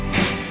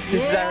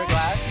This is Ira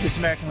Glass, This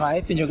American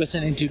Life, and you're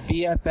listening to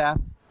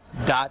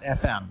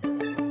BFF.FM.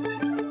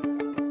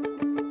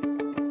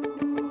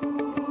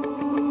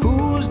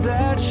 Who's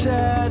that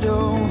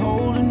shadow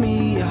holding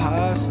me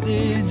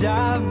hostage?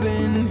 I've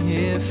been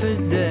here for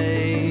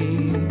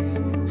days.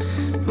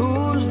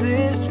 Who's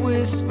this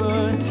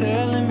whisper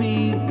telling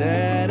me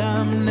that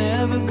I'm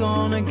never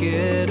gonna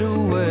get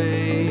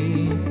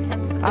away?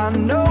 I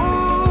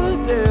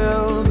know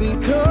they'll be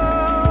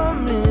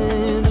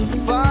coming to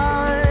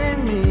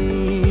find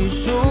me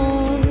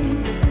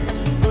soon,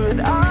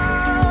 but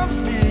I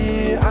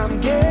fear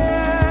I'm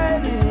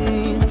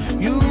getting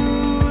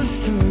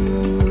used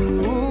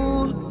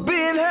to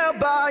being held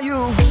by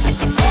you.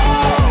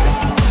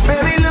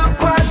 Baby,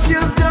 look what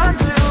you've done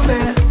to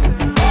me.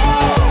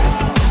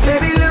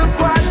 Baby, look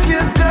what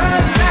you've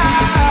done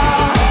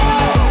now.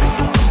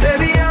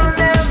 Baby, I'll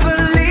never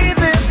leave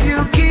if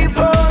you keep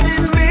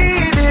holding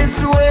me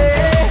this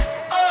way.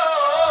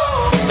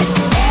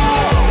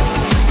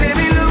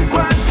 Baby, look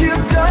what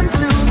you've done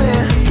to me.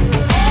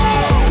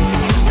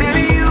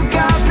 Baby, you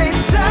got me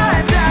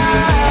tied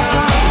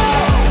down.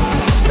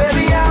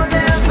 Baby, I'll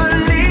never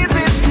leave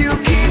if you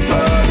keep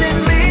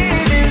holding me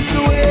this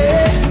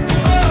way.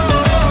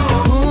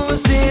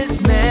 Who's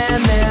this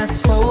man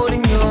that's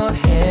holding your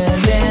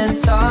hand and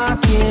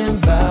talking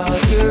about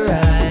your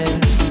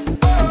eyes?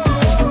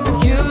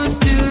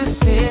 Used to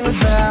sing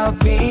about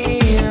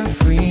being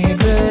free,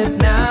 but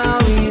now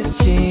he's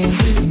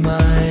changed his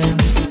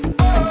mind.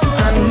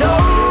 I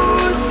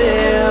know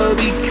they'll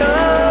be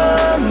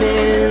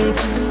coming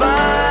to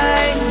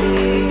find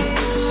me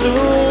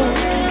soon,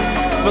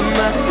 but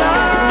my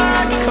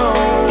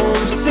Stockholm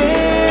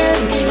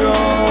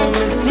syndrome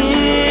is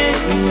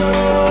in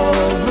your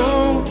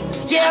room.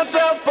 Yeah, I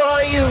fell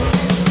for you.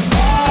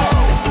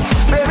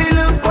 Baby,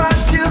 look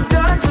what you've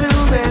done to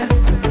me.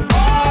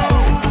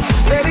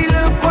 Baby,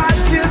 look what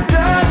you've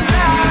done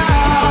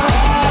now.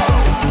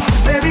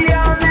 Baby,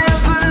 I'll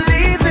never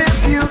leave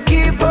if you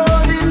keep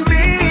holding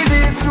me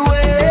this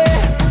way.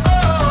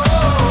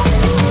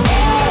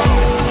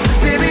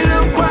 Baby,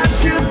 look what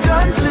you've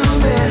done to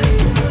me.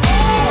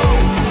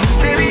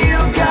 Baby, you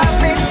got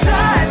me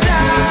tied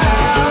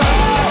down.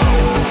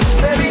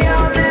 Baby,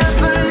 I'll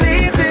never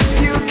leave if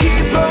you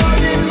keep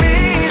holding me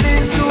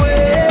this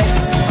way.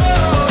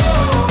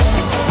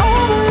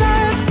 All my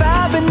life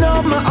I've been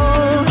on my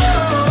own.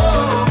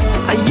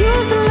 I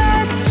used to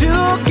let you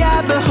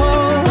guide me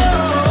home,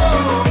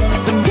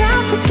 but now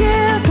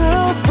together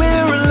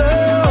we're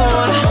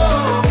alone,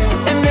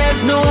 and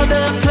there's no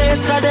other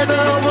place I'd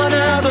ever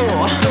wanna go.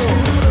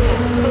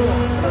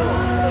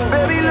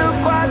 Baby, look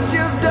what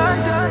you've done,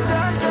 done,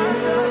 done, done,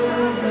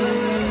 done.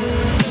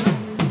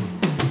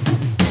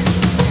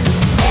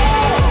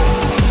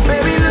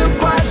 Baby, look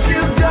what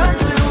you've done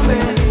to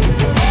me.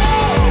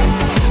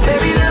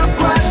 Baby, look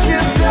what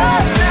you've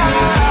done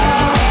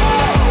now.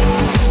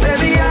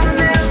 Baby, I'll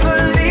never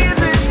leave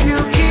if you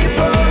keep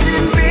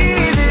holding me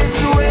this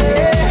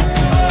way.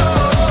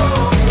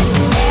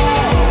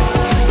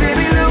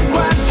 Baby, look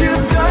what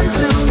you've done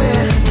to me.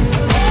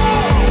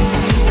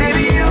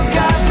 Baby, you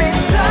got me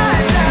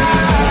tied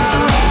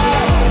down.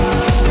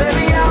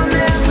 Baby, I'll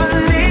never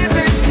leave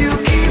if you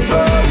keep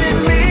holding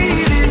me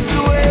this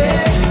way.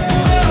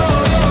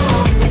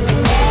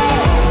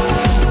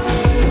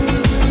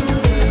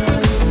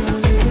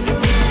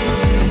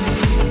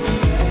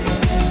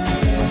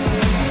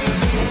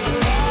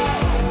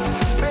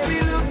 Baby,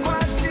 look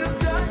what you've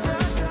done,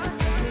 done, done.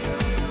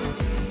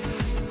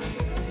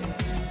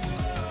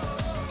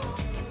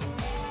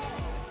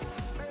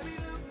 Baby,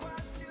 look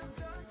what you've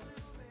done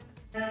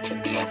to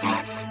me.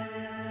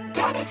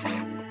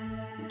 BFF.FM.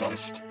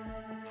 Best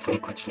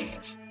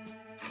frequencies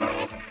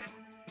forever.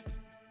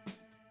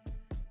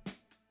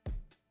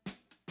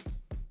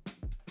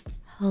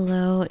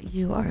 Hello,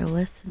 you are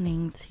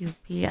listening to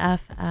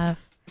BFF.FM.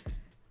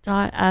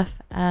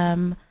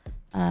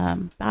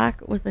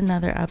 Back with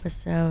another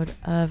episode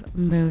of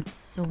Mood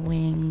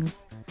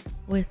Swings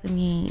with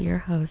me, your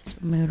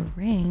host, Mood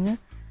Ring.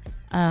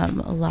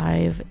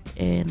 Live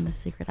in the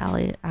Secret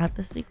Alley, at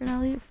the Secret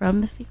Alley,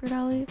 from the Secret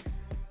Alley.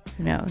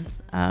 Who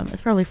knows?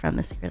 It's probably from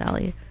the Secret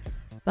Alley.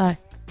 But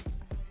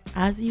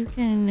as you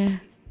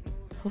can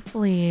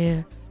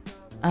hopefully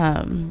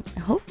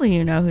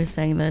you know who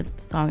sang the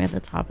song at the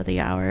top of the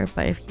hour,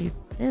 but if you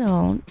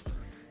don't,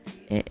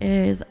 it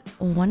is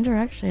One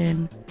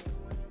Direction.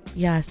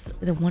 Yes,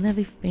 one of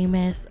the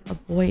famous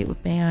boy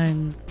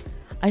bands.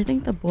 I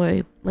think the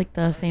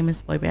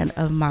famous boy band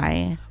of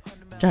my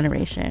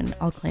generation.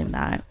 I'll claim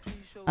that.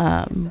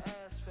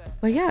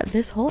 But yeah,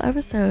 this whole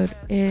episode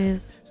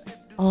is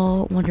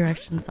all One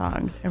Direction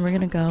songs, and we're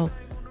gonna go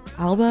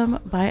album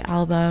by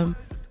album,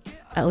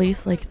 at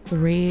least like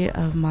 3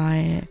 of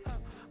my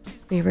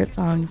favorite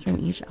songs from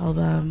each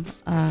album.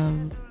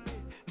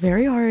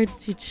 Very hard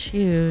to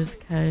choose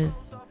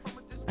because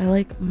I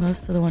like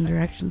most of the One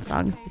Direction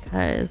songs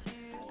because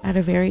I had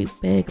a very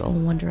big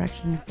One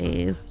Direction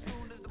phase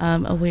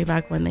way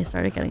back when they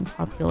started getting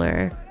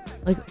popular,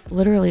 like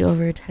literally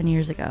over 10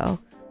 years ago.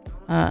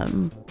 I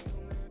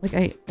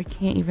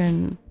can't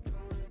even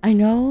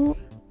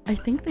I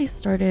think they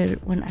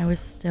started when I was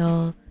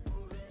still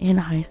in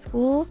high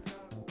school,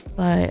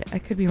 but I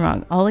could be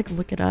wrong. I'll like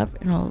look it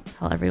up and I'll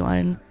tell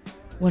everyone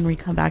when we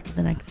come back to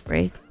the next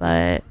break.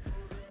 But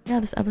yeah,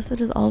 this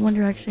episode is all One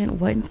Direction.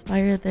 What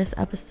inspired this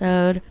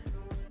episode?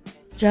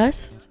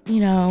 Just,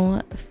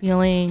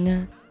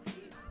 feeling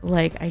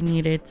like I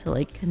needed to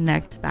like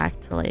connect back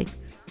to like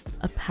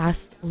a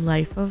past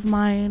life of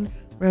mine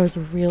where I was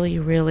really,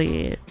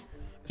 really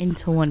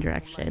into One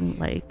Direction.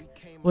 Like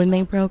when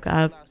they broke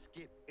up,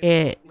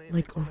 it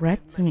like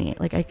wrecked me.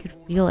 Like I could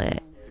feel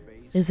it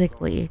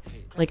physically.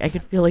 Like I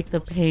could feel like the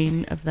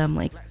pain of them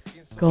like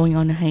going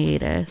on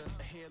hiatus,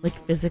 like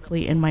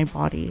physically in my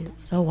body.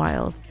 So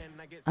wild.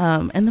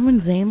 And then when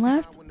Zayn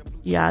left,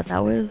 yeah,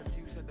 that was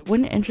what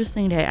an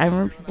interesting day. I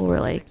remember people were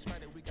like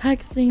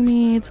texting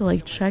me to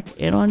like check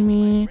in on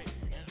me,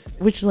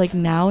 which like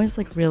now is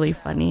like really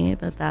funny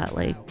that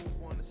like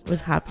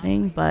was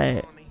happening,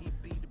 but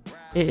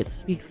it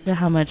speaks to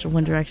how much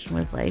One Direction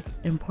was like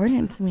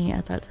important to me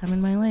at that time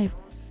in my life.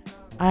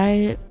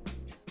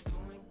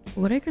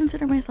 Would I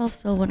consider myself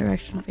still a One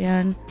Direction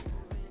fan?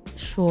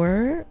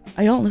 Sure.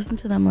 I don't listen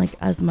to them like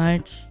as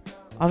much.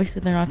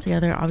 Obviously they're not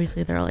together.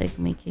 Obviously they're like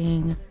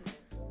making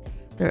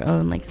their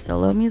own like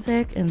solo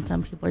music, and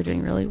some people are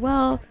doing really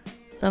well.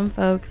 Some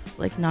folks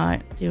like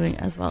not doing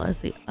as well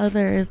as the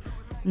others.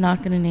 I'm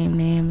not gonna name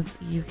names.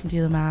 You can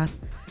do the math.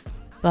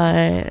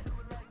 But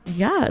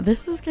yeah,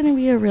 this is gonna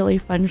be a really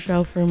fun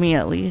show for me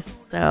at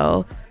least.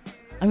 So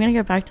I'm gonna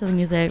get back to the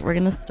music. We're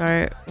gonna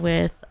start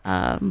with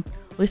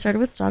we started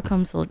with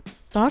Stockholm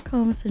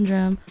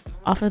Syndrome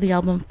off of the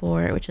album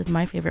 4, which is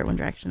my favorite One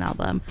Direction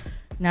album.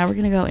 Now we're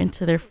gonna go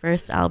into their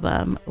first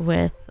album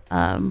with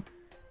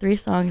 3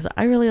 songs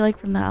I really like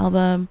from the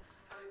album.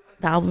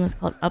 The album is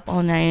called Up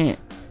All Night.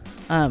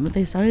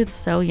 They sounded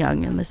so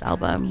young in this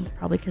album,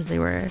 probably because they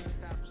were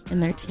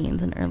in their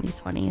teens and early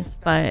 20s.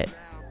 But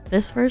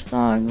this first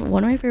song,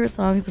 one of my favorite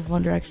songs of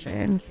One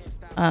Direction,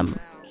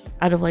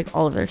 out of like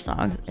all of their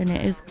songs, and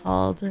it is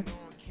called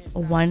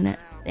One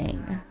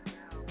Thing.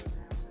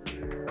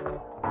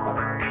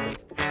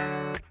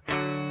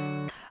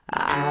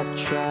 I've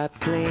tried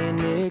playing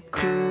it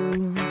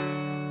cool,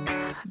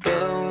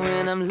 but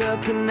when I'm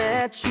looking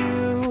at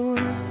you,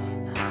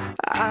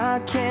 I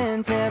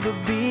can't ever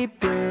be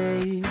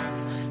brave,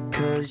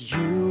 'cause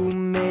you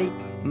make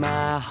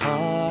my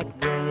heart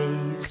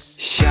race.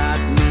 Shot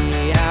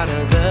me out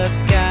of the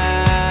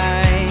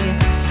sky,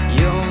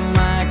 you're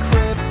my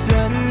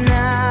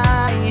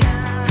kryptonite.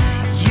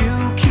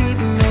 You keep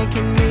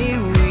making me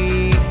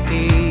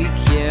weak,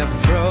 yeah,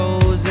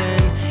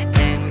 frozen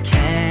and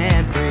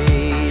can't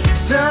breathe.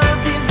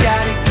 Something's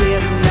gotta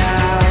give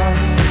now,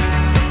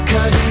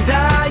 'cause I'm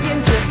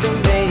dying just to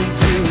make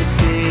you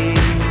see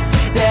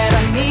that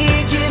I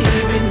need you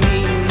here with me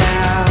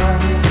now.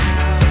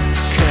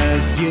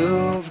 'Cause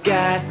you've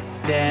got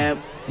that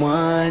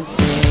one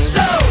thing.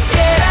 So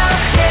get out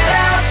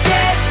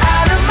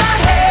of my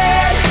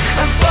head.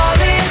 I'm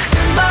falling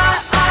to my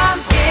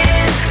arms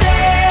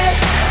instead.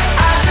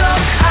 I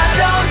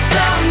don't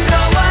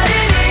know what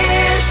it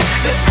is,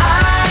 but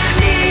I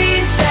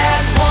need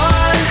that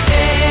one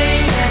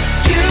thing.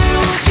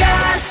 You've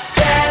got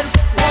that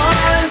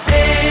one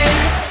thing.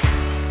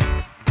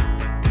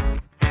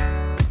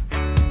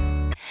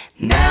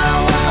 Now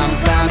I'm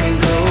climbing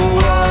the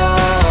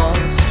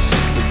walls,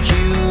 but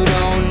you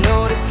don't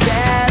notice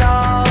at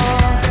all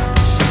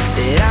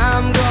that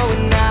I'm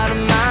going out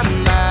of my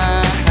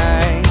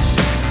mind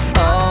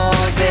all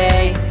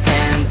day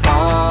and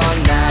all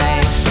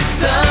night.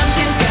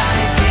 Something's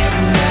gotta give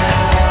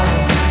now,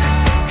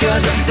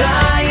 'cause I'm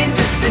dying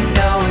just to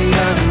know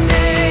your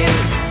name.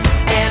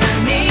 And I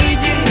need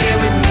you here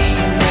with me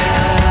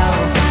now,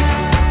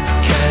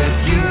 'cause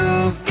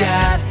you've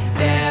got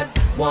that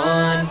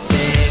one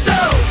thing. So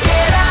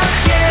get out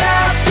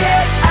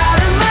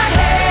of my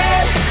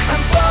head.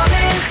 I'm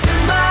falling to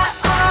my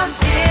arms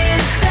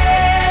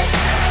instead.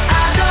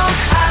 I don't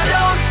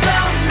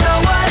know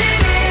what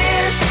it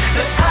is,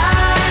 but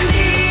I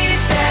need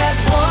that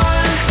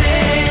one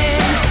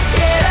thing.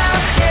 Get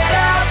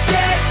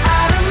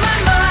out of my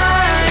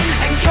mind,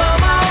 and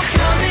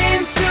come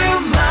into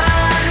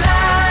my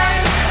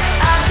life.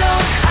 I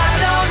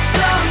don't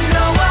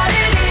know what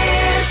it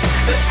is,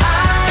 but I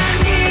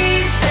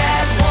need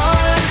that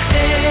one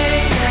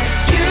thing.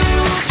 You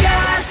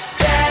got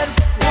that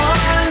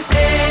one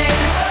thing.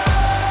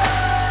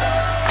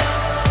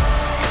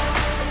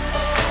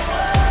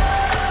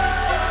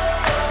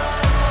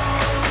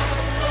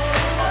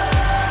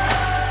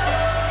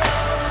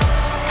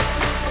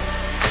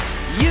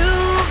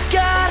 You've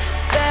got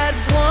that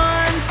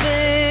one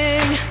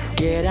thing.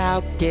 Get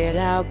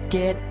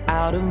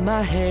out of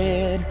my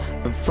head.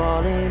 I'm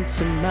falling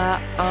to my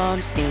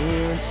arms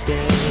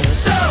instead.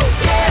 So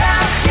get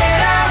out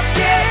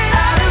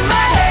of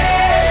my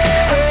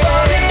head. I'm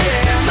falling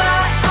to my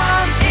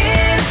arms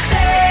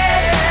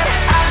instead.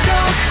 I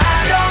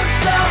don't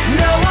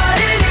know what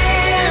it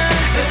is,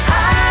 but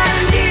I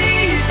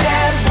need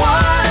that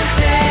one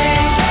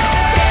thing.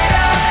 Get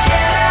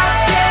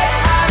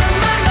out of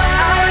my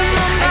mind,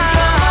 and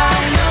come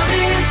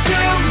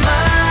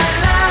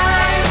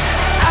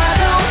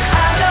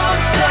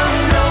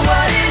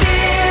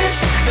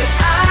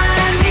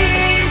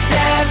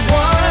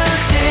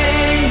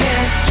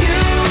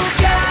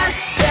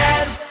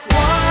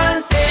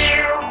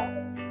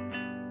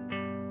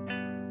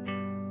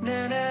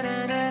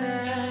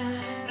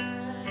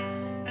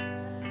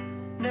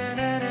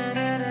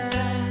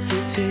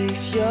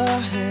hold your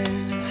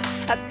hand,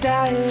 I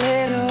die a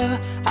little,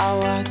 I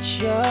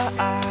watch your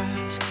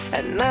eyes,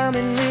 and I'm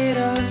in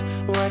riddles.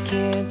 Why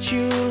can't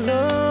you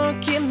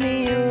look at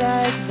me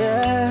like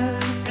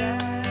that?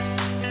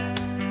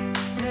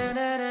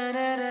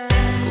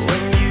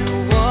 When you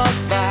walk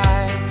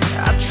by,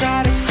 I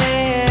try to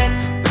say it,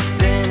 but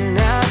then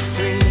I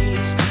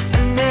freeze. I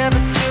never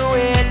do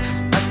it,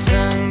 my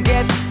tongue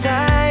gets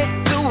tied,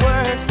 the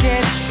words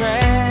get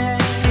trapped.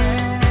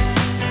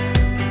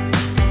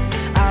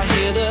 I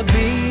hear the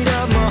beat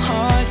of my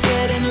heart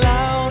getting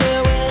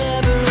louder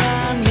whenever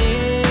I'm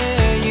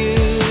near you.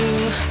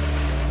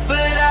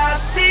 But I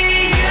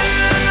see you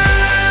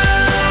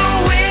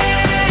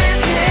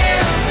with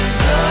him,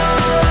 slow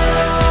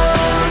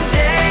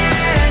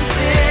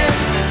dancing,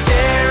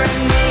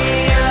 tearing me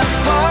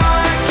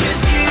apart,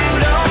 'cause you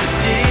don't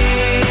see.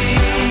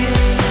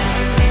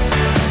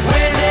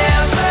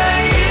 Whenever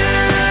you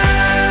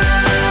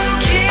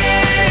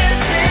kiss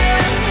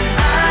him,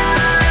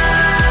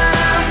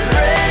 I'm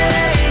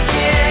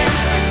breaking.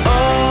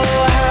 Oh,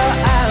 how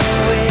I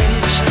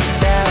wish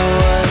that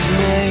was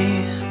me.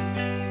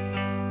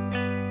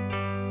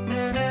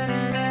 Na, na,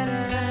 na, na,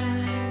 na.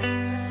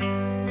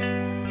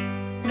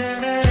 Na,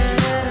 na,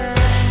 na, na.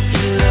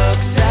 He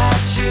looks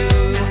at you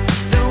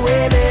the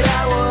way that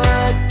I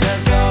would,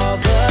 does all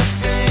the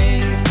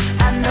things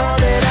I know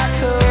that I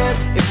could,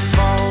 if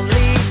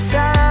only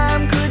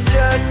time could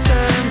just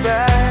turn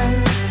back.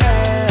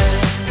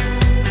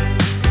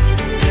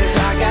 'Cause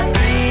I got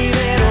 3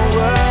 little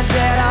words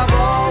that I've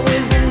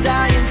always been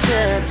dying to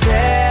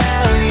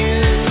tell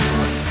you.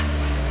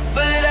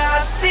 But I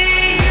see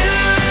you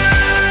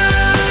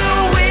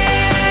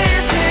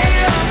with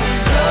him,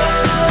 slow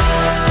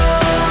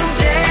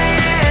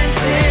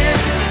dancing,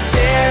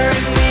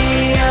 tearing me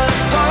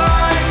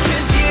apart,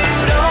 'cause you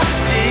don't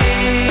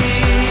see.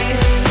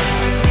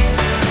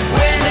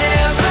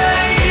 Whenever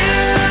you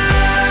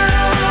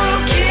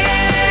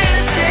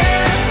kiss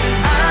him,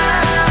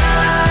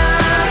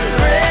 I'm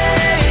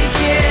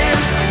breaking.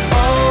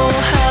 Oh,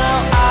 how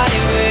I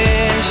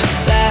wish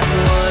that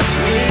was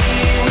me,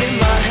 with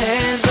my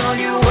hands on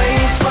your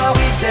waist while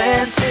we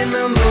dance in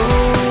the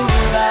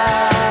moonlight.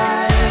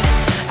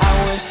 I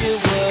wish it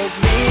was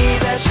me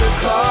that you'll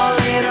call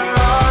later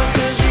on,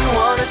 'cause you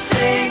wanna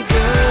say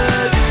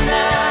goodnight.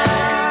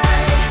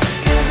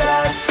 'Cause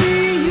I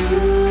see you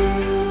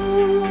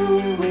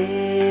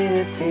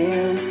with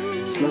him,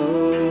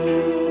 slow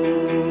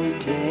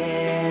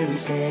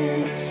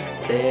dancing,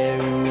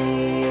 tearing me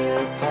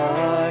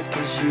apart,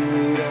 'cause you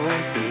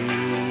don't see.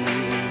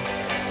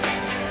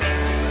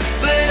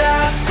 But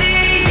I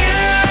see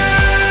you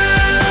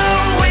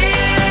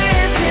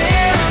with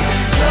him,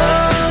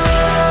 slow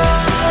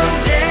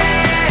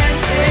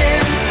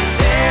dancing,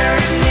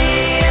 tearing me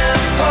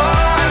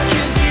apart,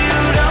 'cause you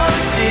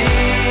don't see.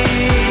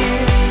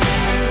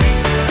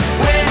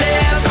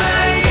 Whenever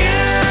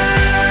you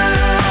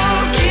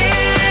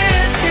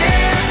kiss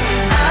him,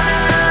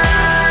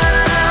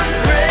 I'm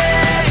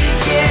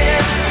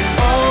breaking.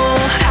 Oh,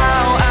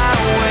 how I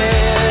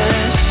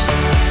wish.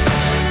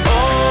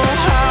 Oh,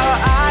 how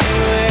I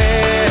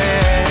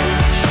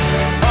wish.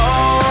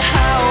 Oh,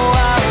 how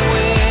I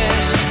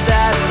wish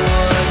that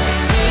was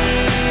me.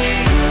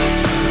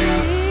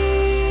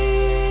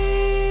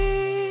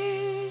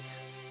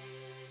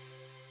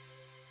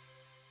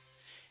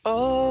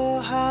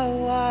 Oh, how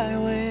I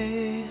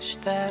wish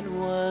that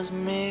was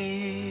me.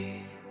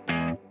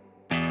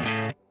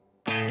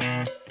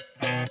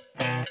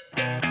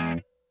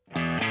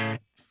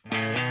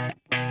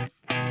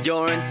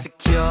 You're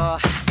insecure,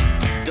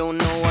 don't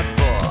know what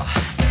for.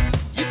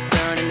 You're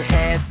turning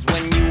heads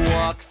when you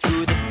walk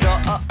through the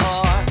door.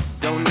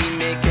 Don't need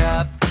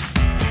makeup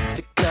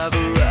to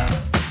cover up.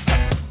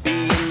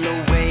 Being the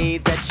way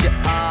that you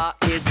are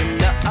is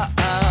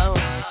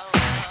enough.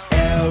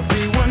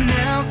 Everyone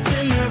else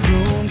in the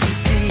room can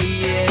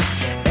see it,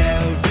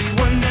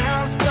 everyone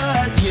else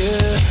but you.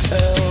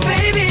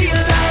 Baby, you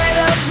light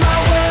up my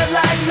world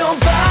like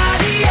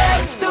nobody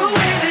else. The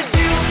way that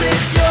you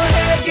flip your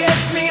hair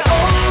gets me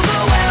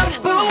overwhelmed,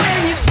 but when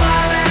you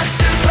smile at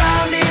the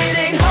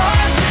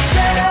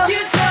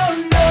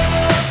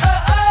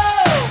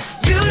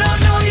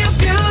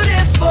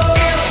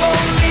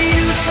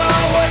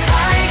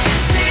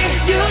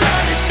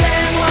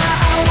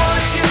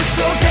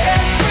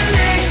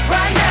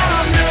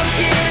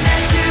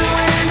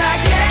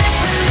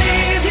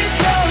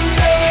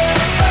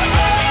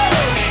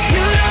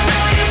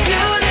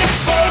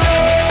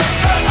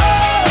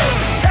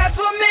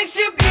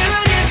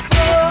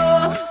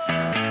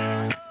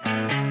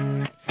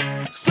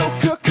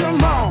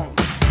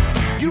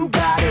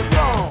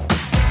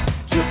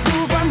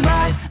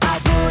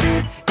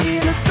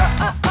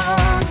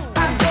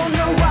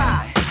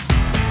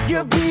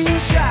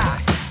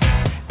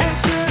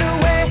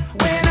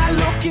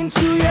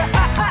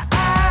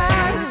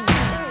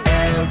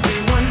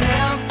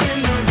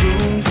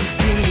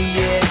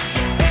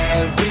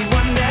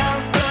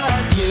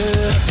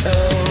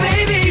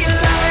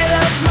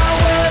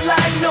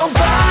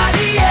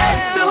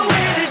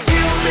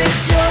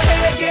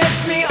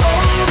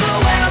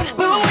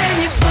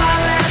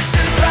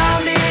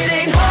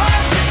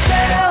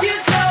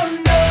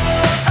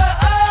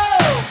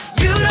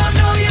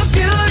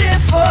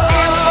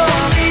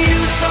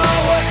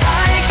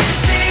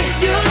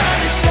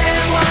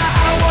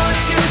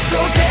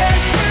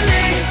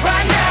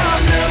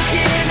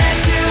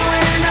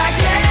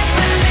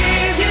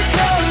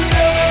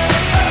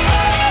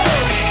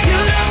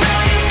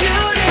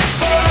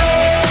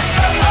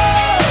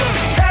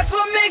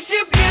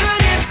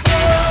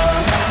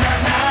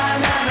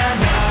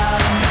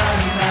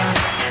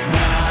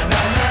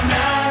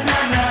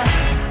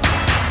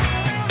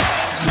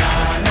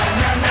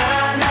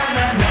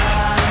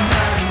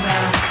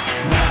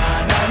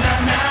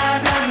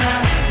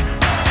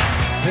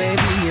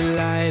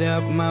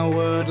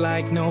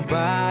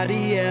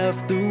nobody else.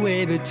 The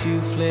way that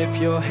you flip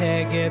your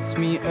hair gets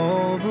me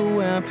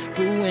overwhelmed. But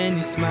when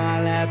you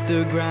smile at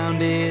the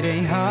ground, it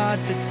ain't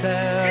hard to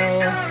tell.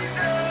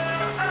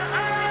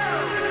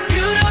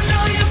 You don't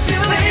know you're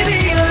beautiful. Baby,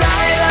 you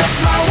light up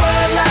my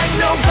world like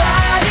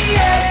nobody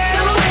else.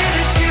 The way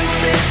that you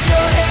flip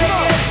your hair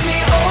gets me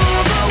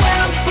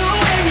overwhelmed. But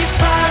when you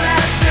smile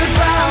at the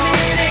ground,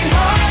 it ain't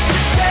hard to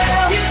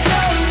tell. You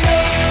don't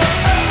know.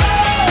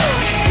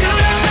 You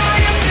don't know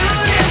you're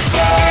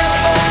beautiful. If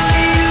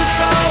only you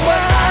saw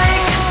what I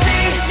can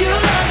see,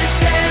 you'll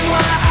understand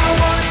why I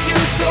want you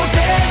so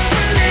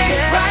desperately.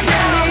 Right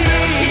now I'm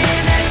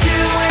looking at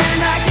you and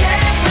I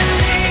can't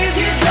believe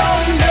you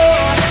don't know.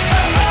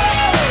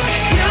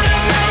 You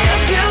don't know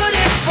you're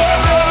beautiful.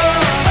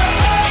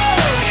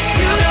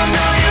 You don't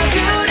know you're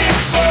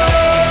beautiful.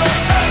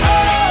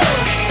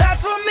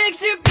 That's what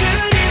makes you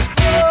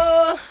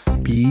beautiful.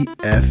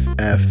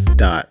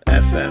 BFF.FM.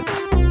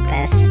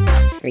 Best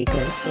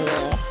frequency.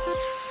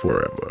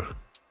 Forever.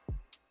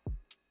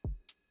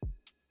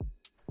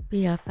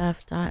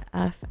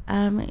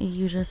 BFF.FM.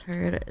 You just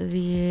heard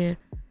the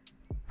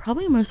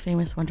probably most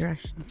famous One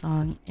Direction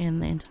song in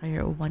the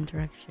entire One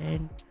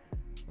Direction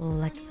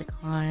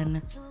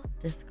lexicon,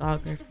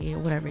 discography,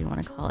 whatever you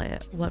want to call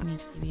it. What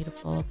Makes You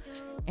Beautiful.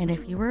 And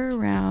if you were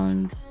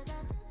around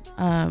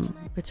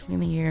between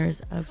the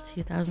years of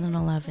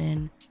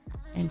 2011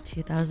 and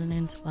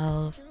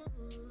 2012,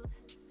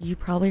 you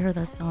probably heard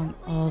that song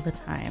all the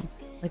time.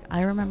 Like,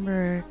 I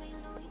remember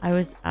I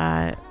was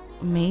at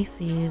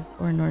Macy's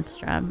or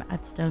Nordstrom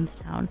at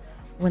Stonestown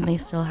when they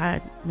still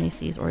had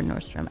Macy's or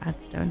Nordstrom at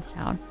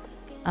Stonestown.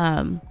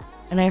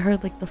 And I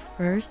heard like the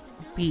first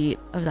beat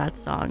of that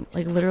song,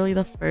 like literally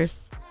the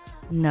first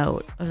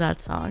note of that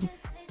song.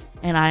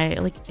 And I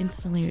like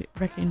instantly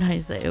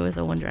recognized that it was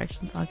a One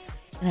Direction song.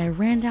 And I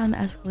ran down the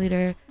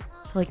escalator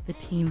to like the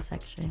teen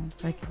section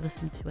so I could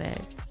listen to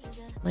it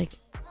like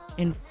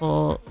in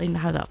full and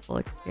have that full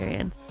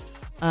experience.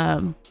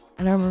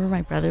 And I remember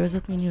my brother was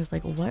with me and he was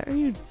like, "What are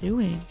you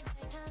doing?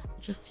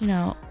 Just, you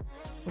know,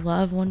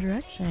 love One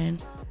Direction."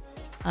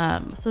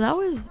 So that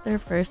was their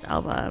first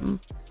album,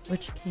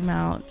 which came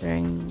out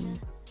during,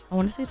 I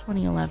want to say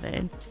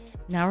 2011.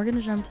 Now we're going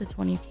to jump to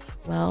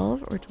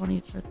 2012 or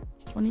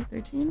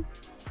 2013.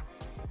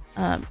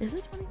 Is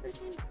it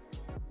 2013?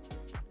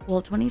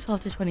 Well,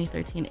 2012 to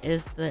 2013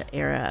 is the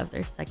era of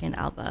their second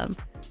album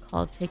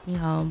called Take Me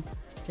Home.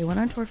 They went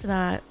on tour for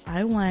that.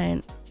 I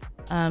went.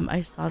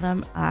 I saw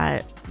them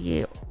at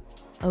the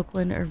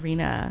Oakland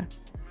Arena,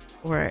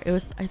 or I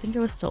think it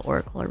was still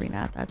Oracle Arena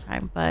at that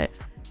time, but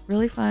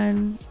really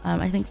fun.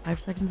 I think 5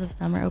 Seconds of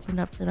Summer opened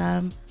up for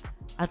them.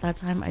 At that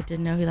time, I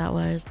didn't know who that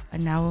was,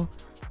 and now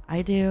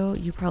I do.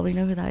 You probably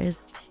know who that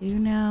is too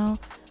now,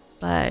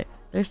 but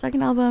their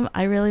second album,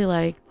 I really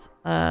liked,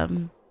 I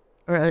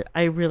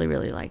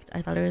really liked.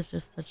 I thought it was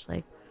just such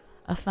like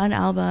a fun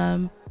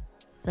album,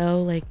 so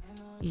like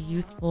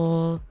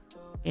youthful,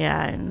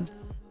 and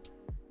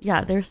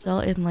yeah, they're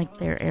still in like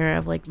their era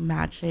of like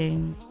not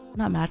matching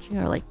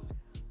or like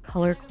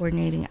color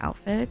coordinating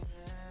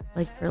outfits,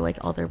 like for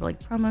like all their like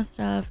promo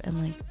stuff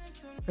and like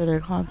for their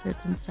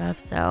concerts and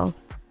stuff. So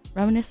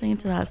reminiscing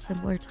to that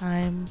simpler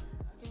time.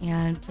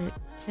 And to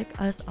kick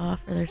us off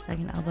for their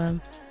second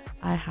album,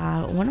 I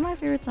have one of my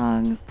favorite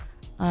songs,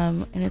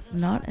 and it's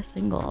not a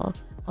single,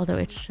 although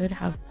it should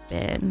have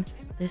been.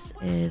 This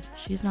is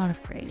She's Not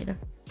Afraid.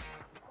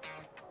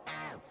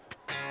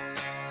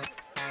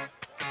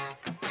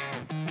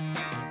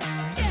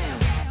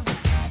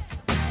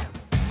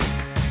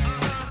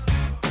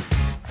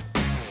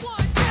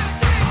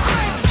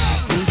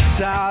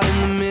 Out in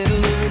the middle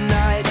of the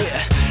night,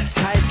 yeah.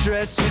 Tight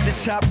dress with the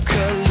top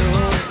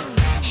color.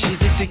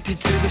 She's addicted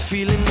to the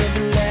feeling of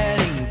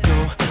letting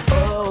go.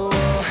 Oh,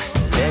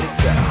 let it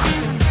go.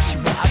 She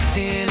walks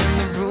in and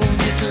the room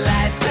just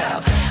lights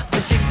up,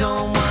 but she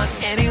don't want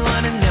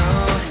anyone to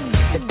know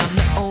that I'm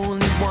the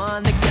only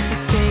one that gets to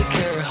take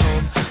her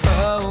home.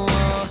 Oh,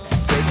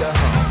 take her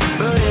home.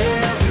 But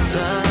every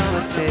time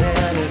I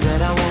tell her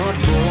that I want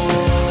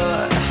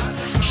more,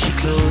 she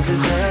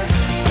closes the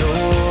door.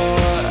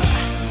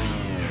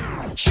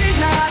 She's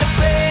not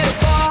afraid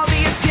of all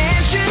the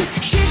attention.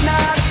 She's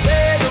not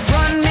afraid of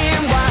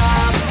running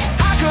wild.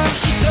 How come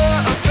she's so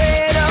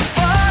afraid of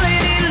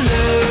falling in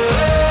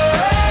love?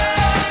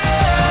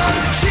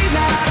 She's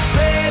not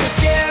afraid of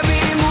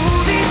scary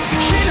movies.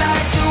 She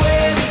likes the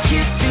way we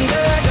kiss in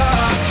the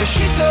dark. But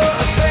she's so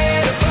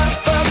afraid of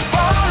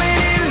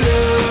falling in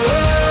love.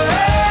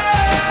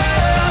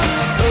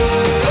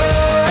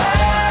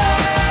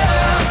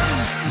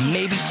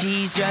 Maybe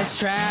she's just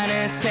trying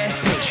to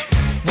test me.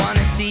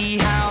 Wanna see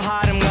how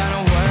hard I'm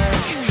gonna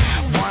work.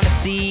 Wanna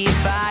see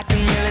if I can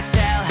really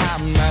tell how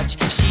much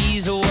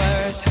she's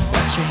worth.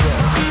 What you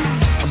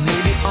worth? Or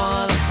maybe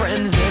all the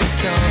friends have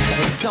told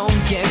her,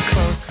 don't get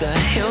closer,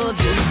 he'll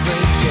just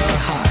break your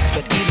heart.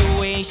 But either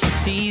way she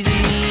sees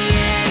in the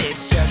end,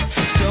 it's just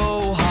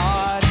so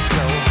hard,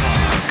 so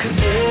hard. Cause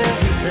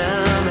every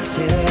time I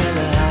tell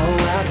her how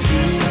I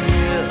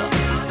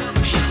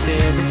feel, she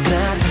says it's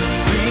not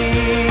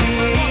real.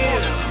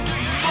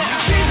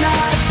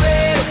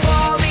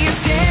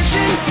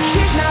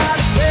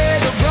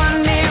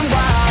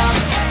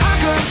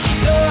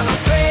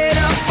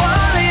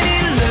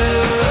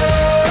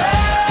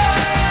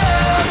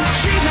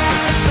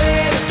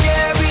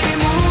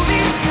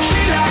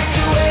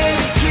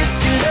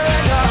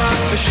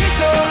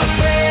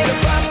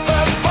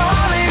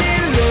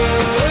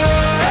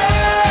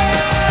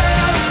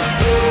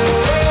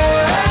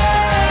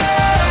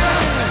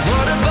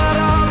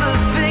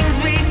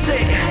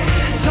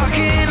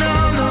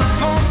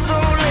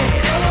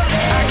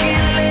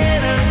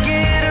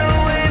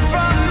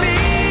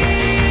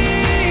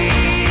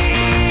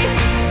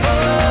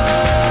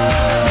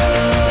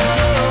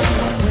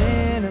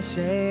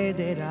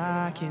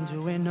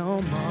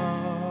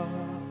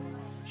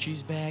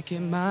 she's back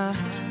at my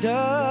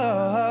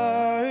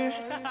door.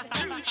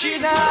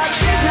 She's not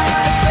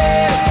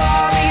afraid of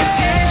all the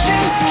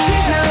attention.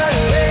 She's not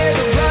afraid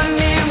of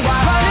running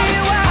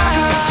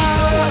wild. She's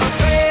so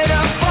afraid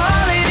of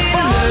falling in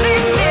love.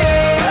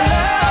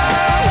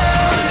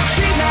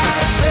 She's not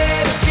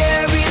afraid of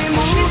scary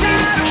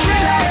movies. She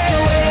likes the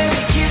way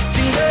we kiss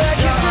in the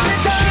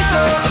dark. She's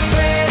so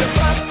afraid of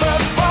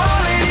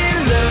falling in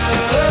love.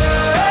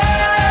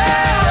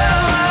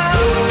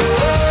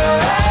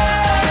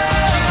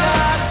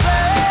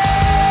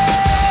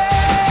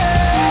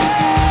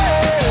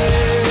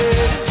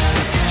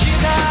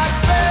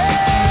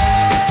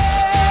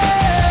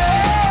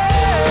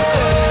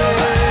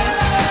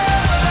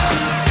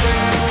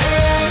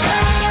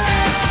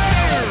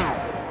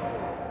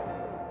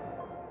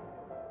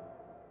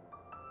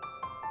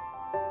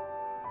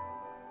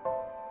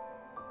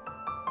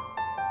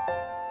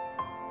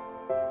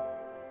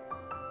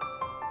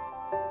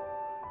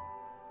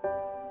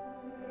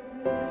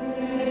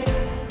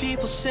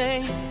 People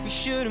say we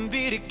shouldn't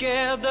be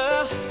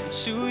together. We're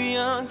too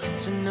young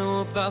to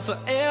know about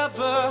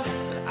forever.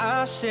 But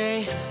I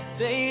say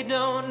they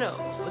don't know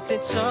what they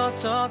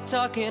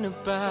talking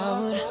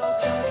about.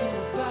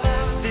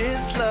 'Cause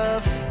this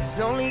love is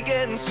only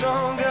getting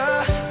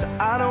stronger. So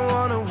I don't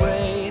wanna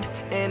wait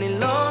any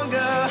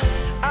longer.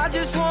 I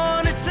just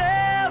wanna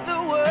tell the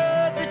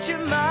world that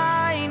you're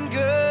mine,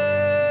 girl.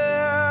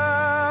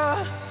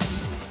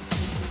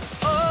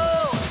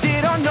 Oh,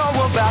 they don't know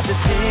about the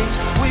things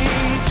we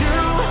do.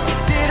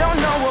 They don't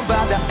know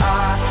about the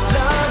I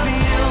love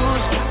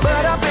yous.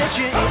 But I bet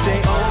you if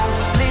they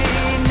only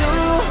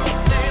knew,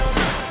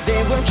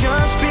 they would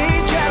just be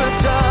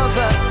jealous of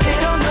us. They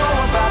don't know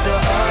about the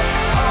up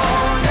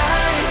all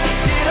night.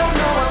 They don't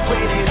know I've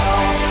waited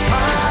all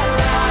my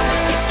life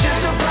just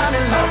to find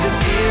a love that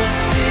feels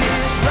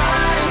this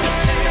right.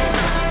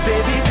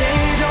 Baby,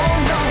 they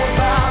don't know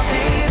about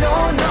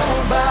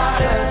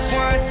us.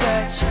 One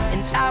touch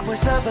and I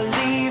was a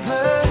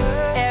believer.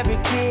 Every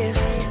kiss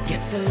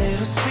gets a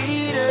little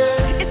sweeter.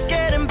 It's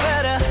getting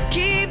better,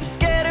 keeps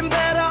getting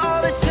better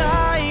all the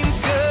time,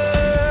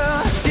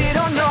 girl. They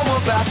don't know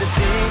about the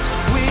things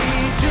we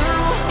do.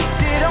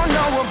 They don't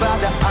know about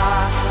the I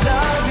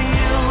love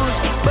yous.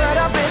 But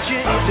I bet you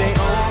if they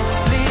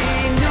only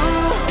knew,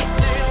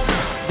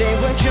 they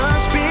would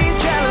just be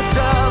jealous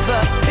of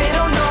us. They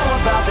don't know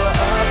about the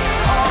up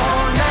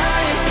all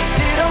night.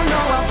 They don't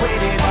know I've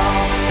waited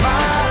all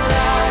my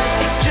life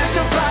just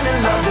to find a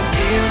love that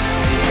feels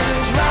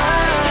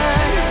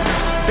right.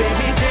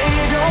 Baby, they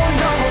don't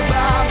know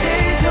about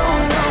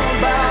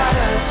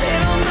us. They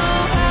don't know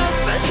how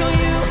special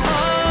you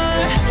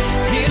are.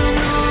 They don't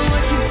know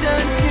what you've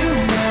done to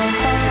my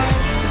heart.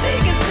 They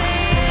can say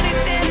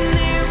anything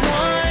they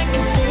want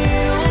 'cause they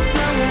don't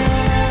know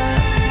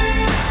us.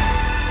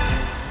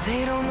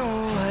 They don't know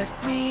what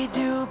we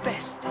do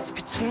best. It's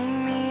between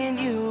me and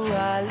you,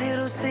 our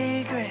little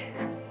secret.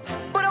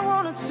 But I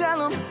wanna tell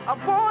them, I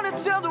wanna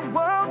tell the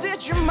world that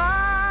you're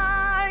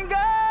mine, girl.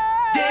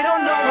 They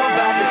don't know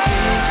about the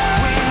things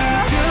we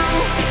do.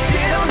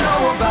 They don't know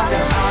about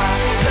the I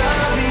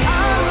love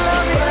yous.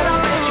 But I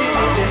bet you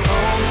if they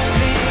only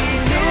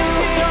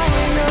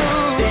knew,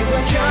 they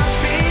would just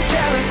be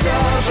jealous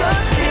of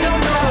us. They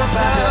don't know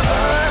about the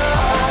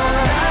all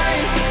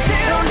night.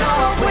 They don't know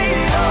I've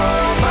waited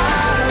all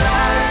my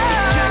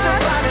life just to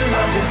find a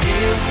love that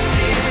feels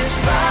this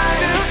right.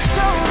 Feels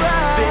so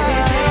right. Baby,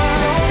 they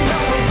don't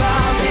know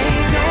about me.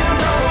 They don't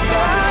know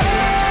about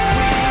us.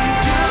 We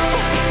do.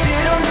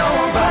 They don't know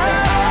about the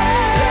I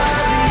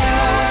love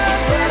yous.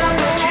 But I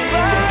bet you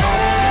if they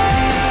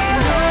only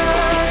knew,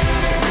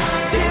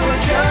 they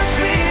would just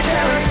be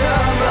jealous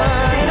of us.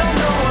 They don't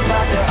know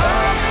about the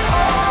up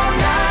all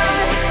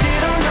night. They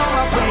don't know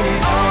I've waited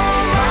all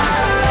my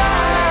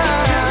life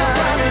just to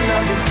find a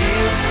love that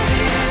feels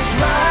this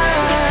right.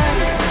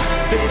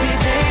 Baby,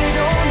 they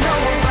don't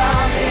know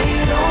about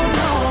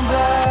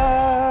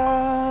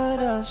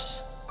us.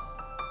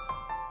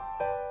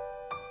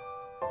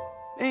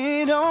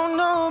 They don't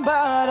know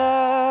about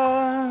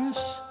us.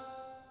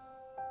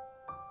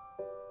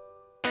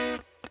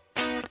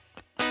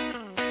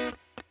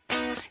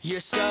 You're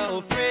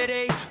so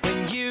pretty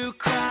when you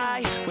cry.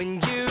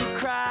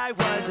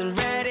 Wasn't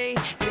ready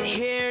to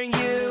hear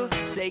you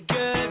say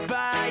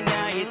goodbye.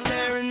 Now you're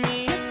tearing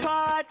me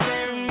apart,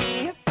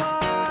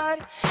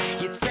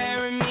 You're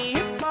tearing me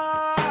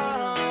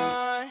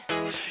apart.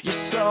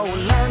 You're so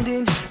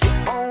London, your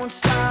own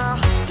style.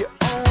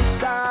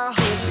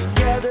 Put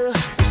together,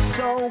 you're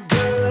so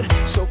good.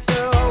 So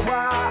girl,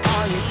 why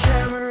are you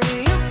tearing me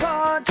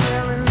apart?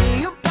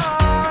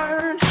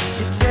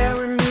 You're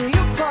tearing me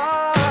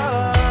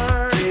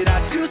apart. Did I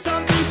do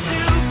something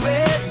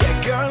stupid? Yeah,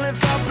 girl, if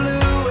I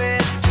blew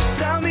it, just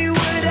tell me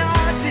what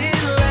I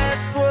did.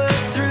 Let's work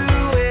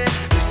through it.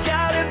 There's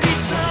gotta be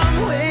some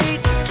way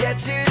to get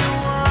you to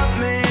want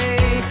me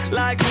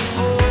like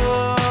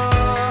before.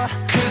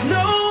 'Cause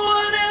no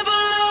one ever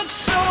looked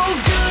so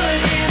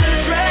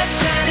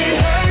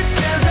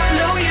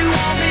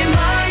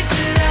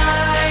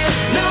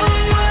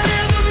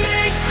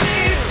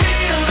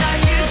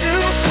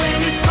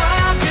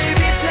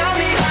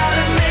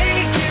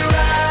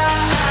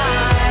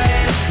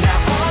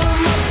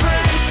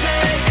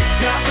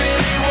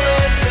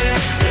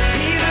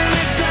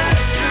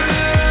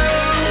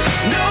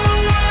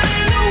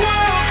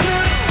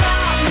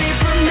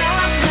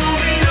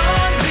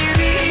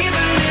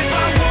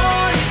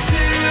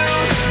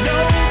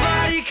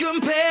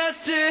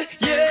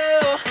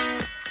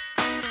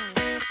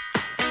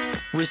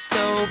was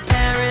so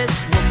Paris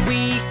when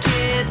we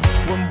kissed.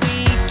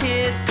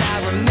 I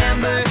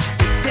remember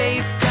the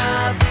taste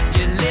of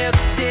your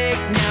lipstick.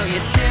 Now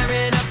you're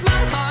tearing up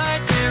my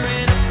heart,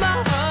 tearing up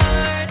my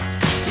heart.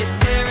 You're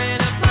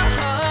tearing up my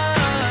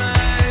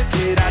heart.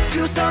 Did I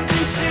do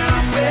something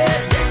stupid?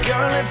 Yeah,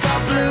 girl, if I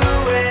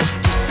blew it,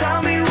 just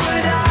tell me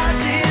what I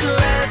did.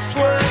 Let's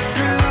work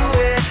through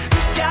it.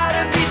 There's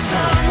gotta be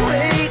some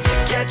way to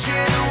get you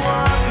to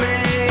want me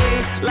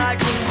like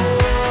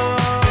before.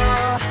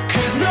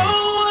 'Cause no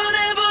one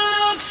ever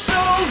looked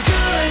so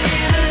good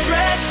in a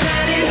dress,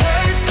 and it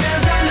hurts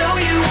 'cause I know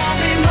you won't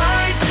be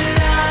mine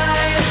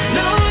tonight.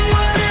 No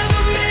one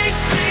ever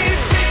makes me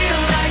feel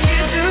like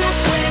you do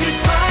when you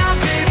smile,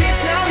 baby.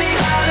 Tell me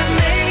how to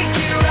make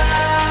it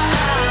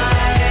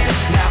right.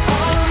 Now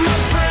all of my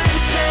friends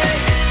say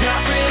it's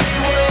not really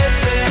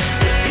worth it,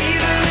 but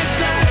even if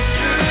that's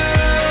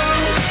true,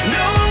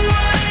 no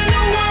one in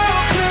the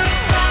world could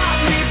stop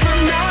me from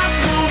not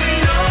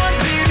moving on,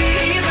 baby.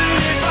 Even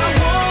if I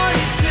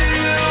wanted to,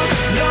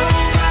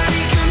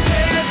 nobody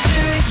compares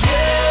to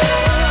you.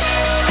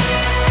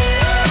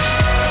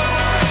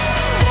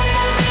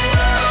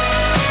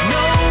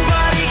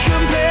 Nobody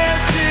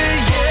compares to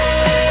you.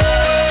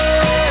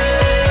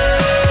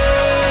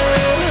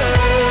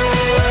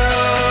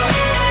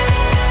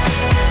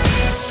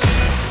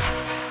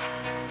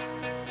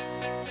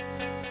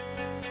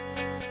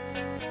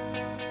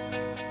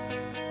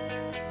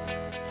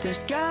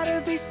 There's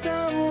gotta be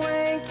some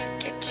way to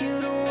get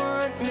you to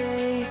want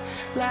me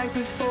like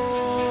before.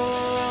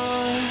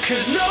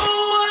 'Cause no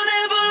one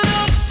ever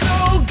looks so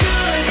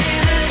good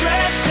in a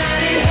dress,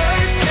 and it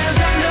hurts 'cause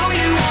I know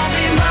you won't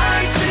be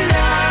mine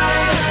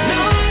tonight.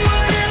 No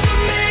one ever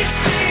makes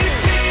me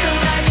feel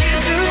like you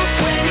do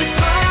when you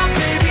smile,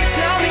 baby.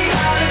 Tell me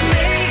how to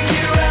make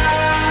it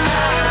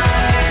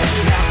right.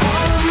 Now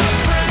all of my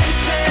friends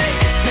say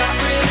it's not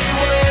really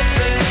worth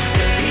it,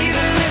 but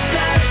even if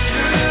that's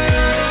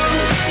true,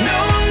 no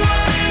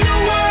one in the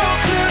world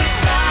could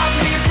stop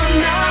me from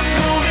not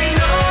moving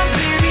on,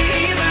 baby.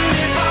 Even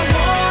if I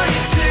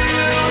wanted to,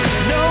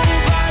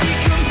 nobody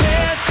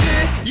compares to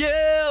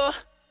you.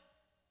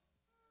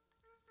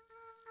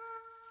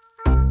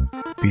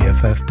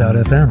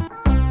 BFF.FM.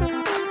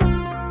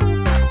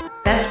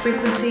 Best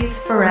frequencies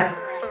forever.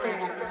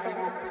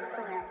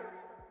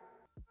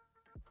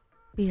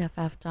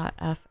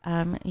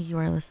 BFF.FM. You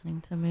are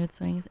listening to Mood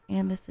Swings,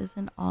 and this is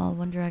an all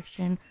One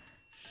Direction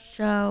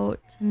show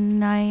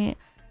tonight.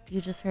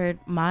 You just heard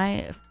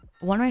one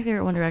of my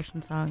favorite One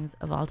Direction songs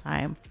of all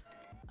time,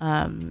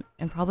 and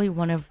probably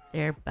one of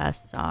their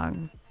best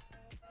songs,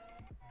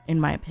 in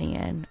my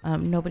opinion.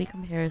 Nobody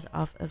Compares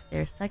off of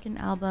their second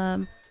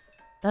album.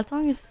 That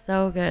song is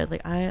so good.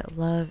 Like, I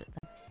love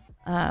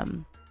that.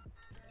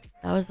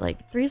 That was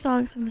like 3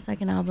 songs from the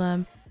second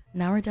album.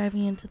 Now we're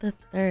diving into the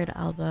third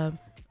album,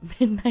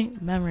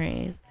 Midnight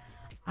Memories.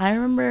 I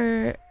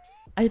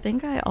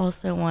think I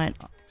also went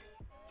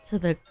to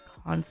the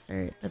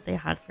concert that they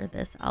had for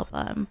this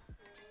album,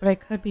 but I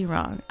could be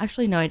wrong.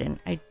 Actually, no, I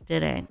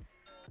didn't.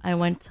 I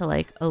went to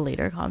like a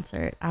later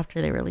concert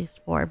after they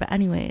released 4. But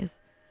anyways,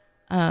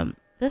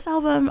 this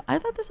album, I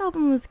thought this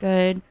album was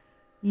good.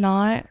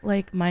 Not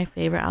like my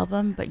favorite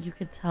album, but you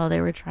could tell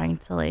they were trying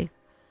to like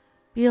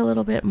be a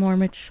little bit more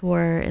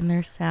mature in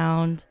their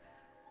sound.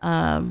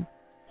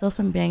 Still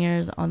some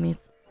bangers on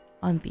this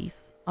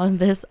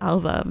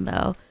album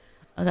though,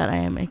 that I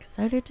am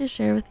excited to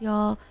share with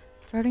y'all.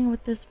 Starting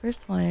with this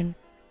first one,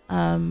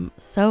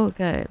 so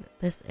good.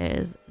 This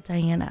is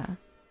Diana.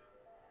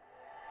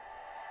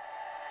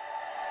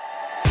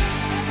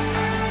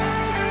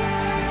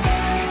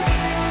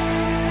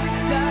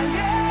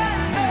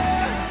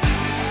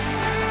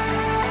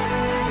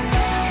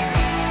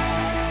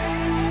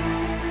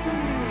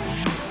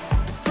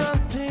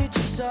 Front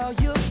pages, all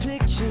your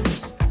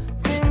pictures,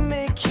 they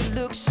make you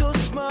look so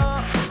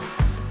smart.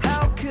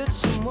 How could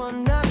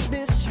someone not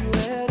miss you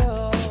at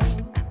all?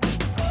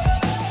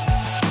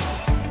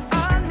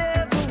 I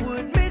never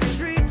would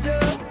mistreat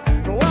her.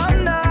 No,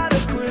 I'm not a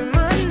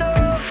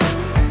criminal.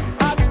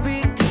 I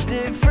speak a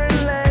different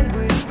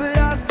language, but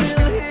I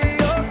still hear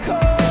your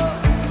call.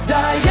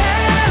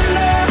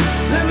 Diana,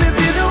 let me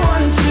be the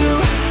one to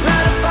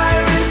light a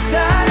fire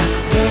inside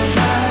those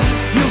eyes.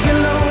 You've been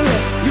lonely,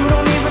 you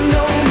don't even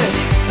know me,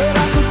 but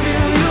I can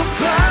feel you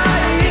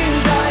crying.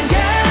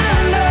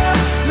 Diana,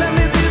 let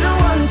me be the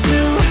one to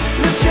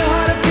lift your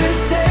heart up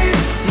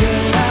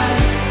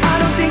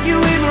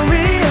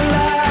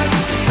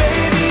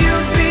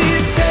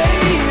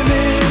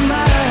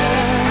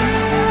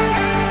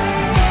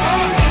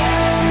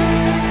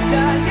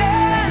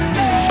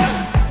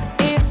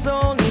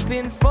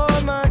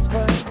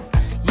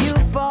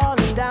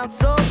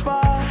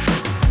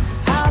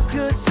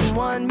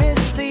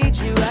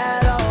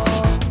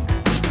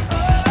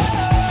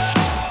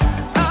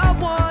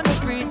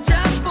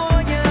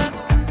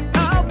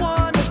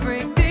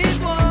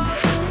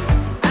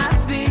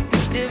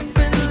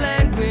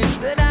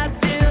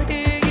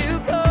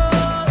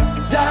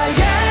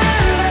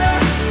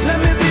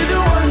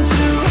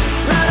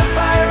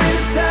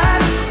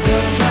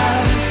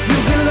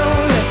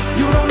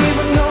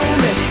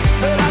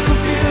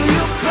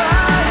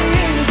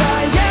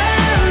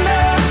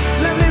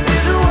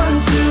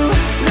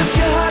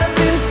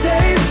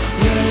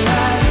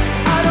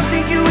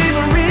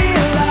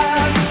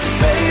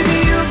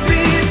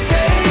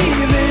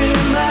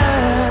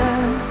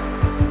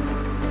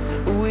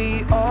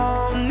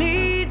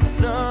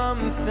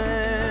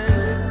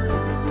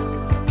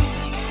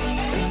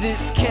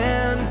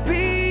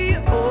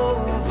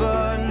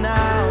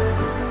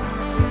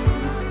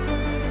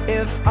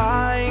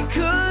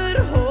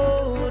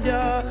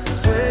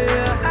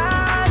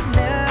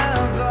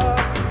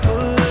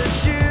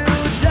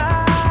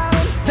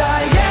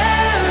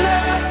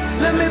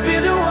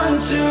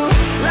to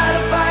light a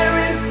fire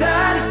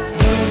inside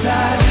those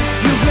eyes.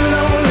 You've been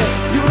lonely,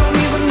 you don't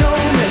even know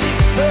me,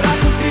 but I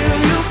can feel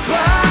you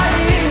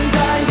crying.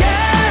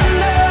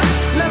 Diana,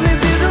 let me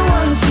be the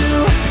one to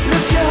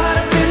lift your heart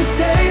up and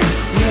save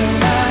your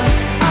life.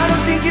 I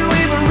don't think you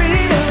even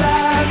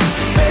realize,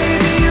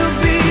 baby, you'd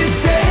be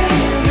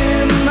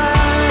saving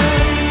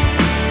mine.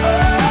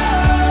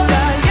 Oh,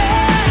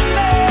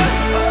 Diana,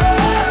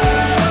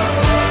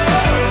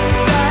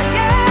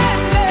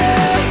 Diana,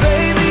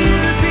 baby,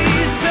 you'd be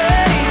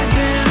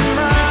saving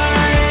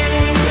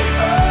mine.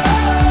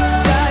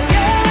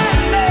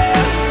 Diana,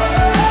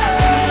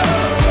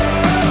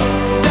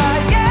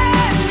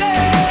 Diana,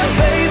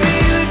 baby,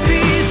 you'd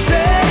be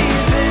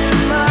saving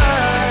mine.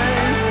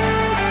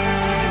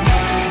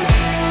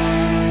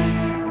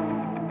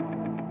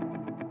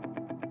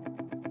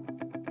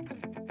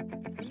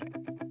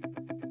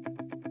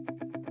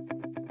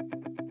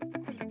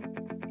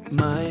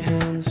 My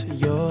hands,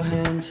 your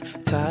hands,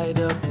 tied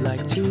up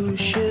like two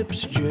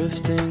ships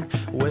drifting,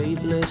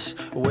 weightless,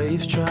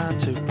 waves try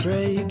to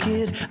break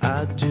it.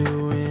 I'd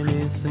do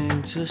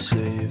anything to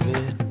save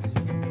it.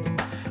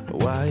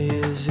 Why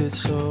is it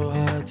so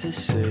hard to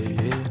say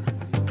it?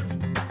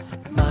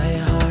 My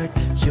heart,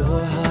 your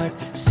heart,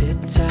 sit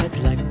tight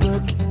like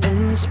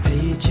bookends,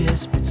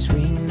 pages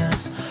between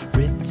us,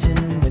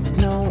 written with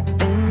no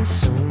end.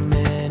 So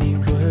many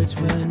words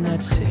we're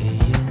not saying.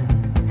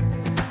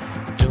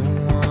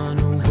 Don't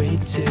wanna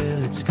wait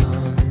till it's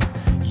gone.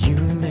 You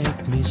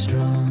make me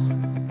strong.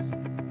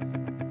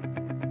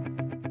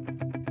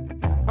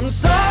 I'm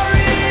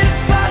sorry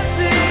if I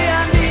say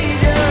I need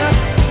you,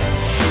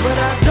 but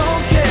I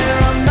don't care,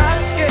 I'm not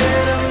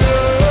scared of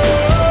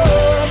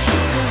love.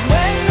 'Cause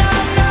when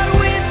I'm not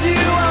with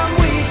you, I'm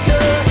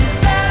weaker. Is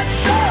that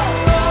so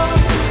wrong?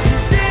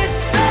 Is it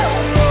so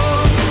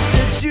wrong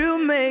that you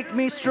make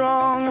me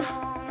strong?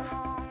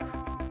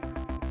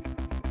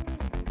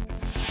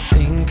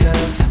 Think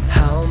of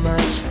how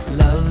much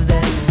love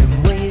that's been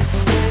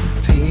wasted.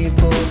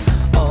 People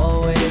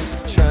always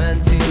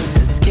trying to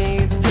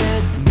escape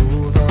it,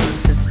 move on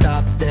to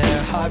stop their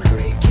heart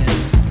breaking.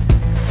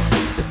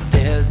 But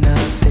there's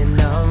nothing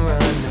I'm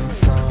running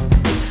from.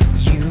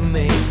 You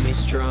make me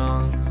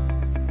strong.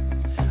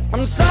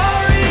 I'm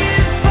sorry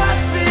if I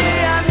say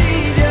I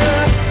need you,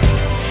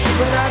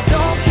 but I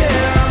don't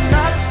care, I'm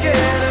not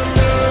scared of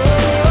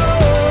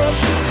love.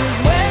 'Cause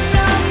when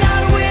I'm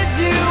not with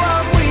you,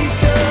 I'm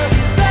weaker.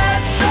 Is that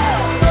so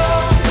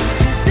wrong?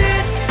 Is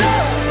it so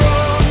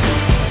wrong?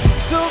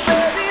 So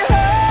baby,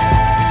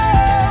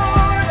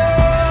 hold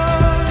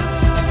on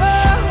to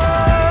my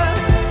heart.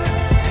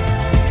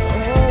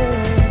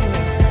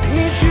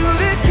 Need you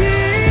to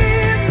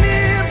keep me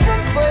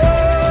from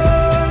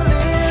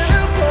falling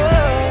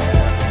apart.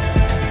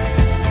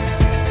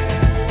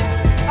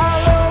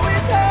 I'll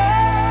always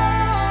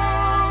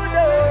hold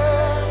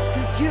on,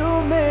 'cause you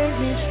make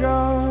me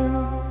strong.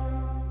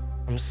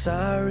 I'm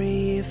sorry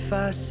if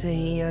I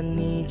say I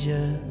need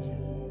you,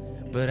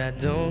 but I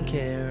don't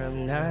care, I'm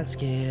not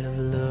scared of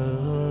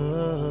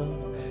love.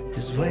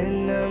 'Cause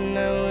when I'm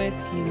not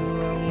with you,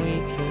 I'm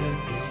weaker.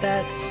 Is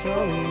that so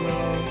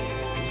wrong?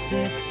 Is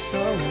it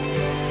so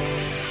wrong?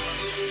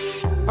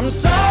 I'm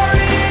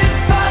sorry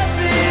if I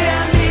say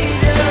I need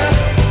you,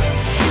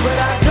 but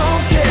I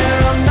don't care,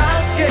 I'm not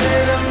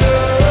scared of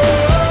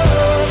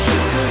love.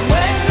 'Cause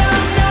when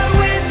I'm not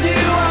with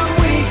you, I'm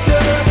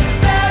weaker. Is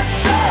that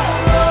so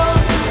wrong?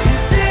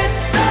 Is it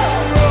so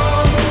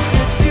wrong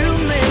that you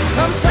make?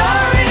 I'm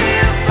sorry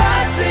if I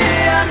say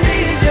I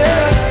need you,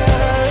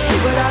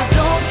 but I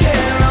don't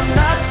care, I'm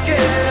not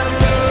scared of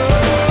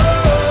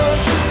love.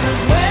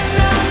 'Cause when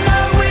I'm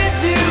not with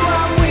you,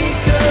 I'm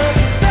weaker.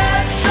 Is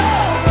that so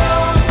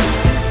wrong?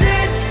 Is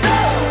it so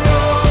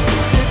wrong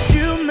that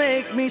you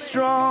make me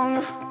strong?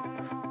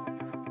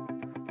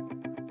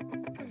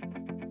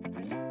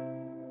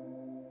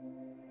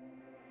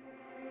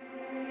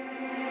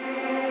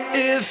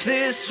 If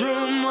this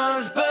room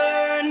was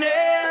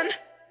burning,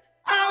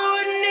 I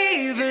wouldn't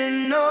even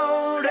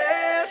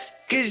notice.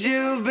 'Cause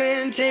you've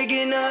been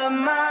taking up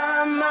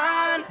my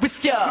mind with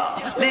your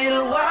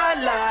little white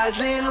lies,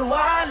 little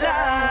white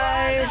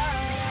lies.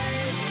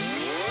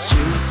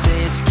 You say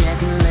it's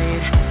getting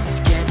late,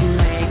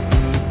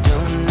 and you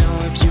don't know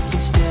if you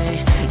can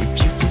stay,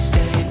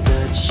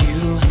 but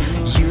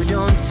you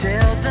don't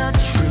tell the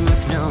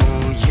truth, no,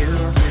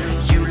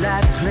 you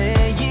like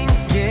playing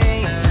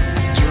games.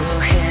 Your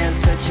hands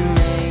touching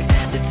me,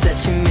 they're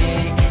touching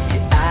me,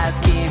 your eyes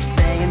keep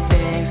saying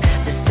things,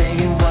 they're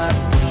saying what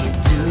we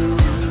do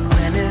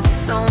when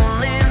it's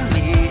only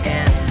me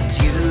and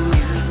you.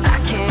 I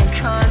can't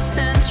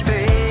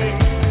concentrate,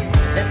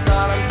 that's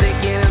all I'm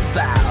thinking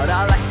about,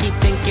 all I keep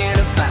thinking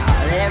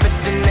about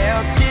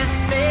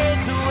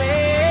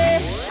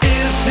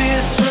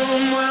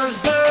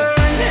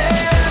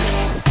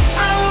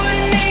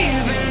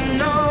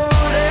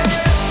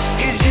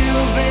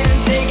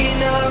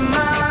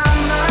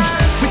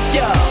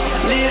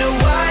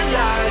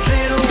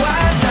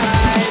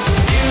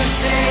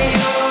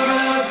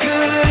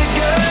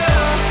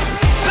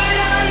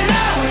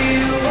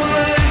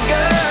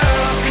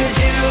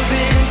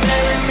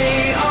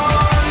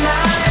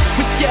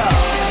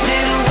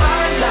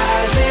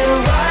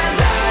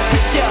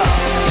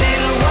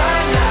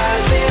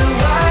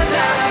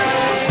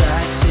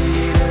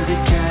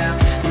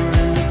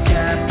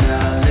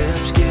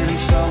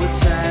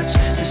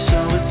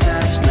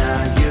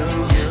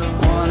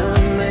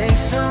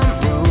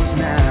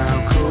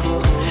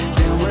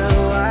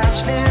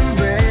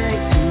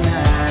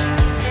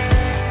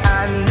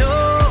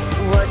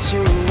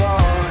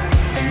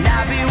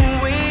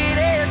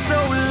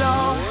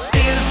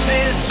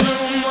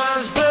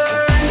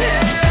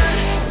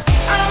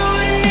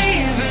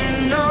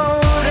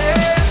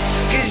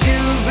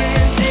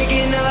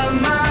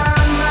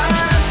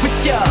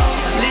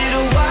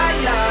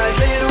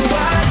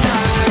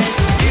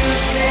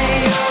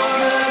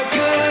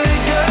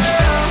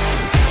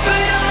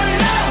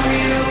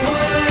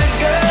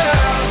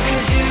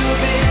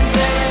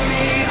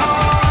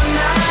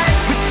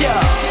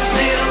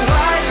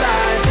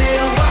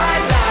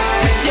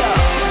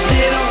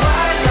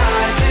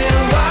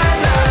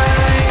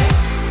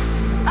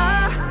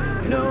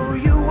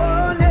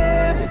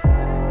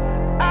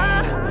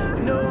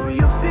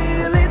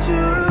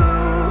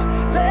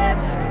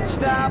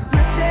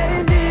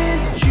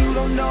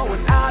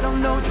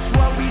just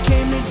what we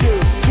came to do.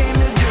 Came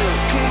to do,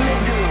 came to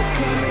do,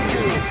 came to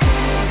do,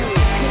 came to do,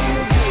 came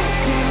to do,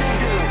 came to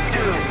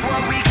do,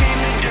 what we came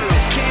to do,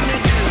 came to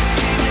do,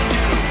 came to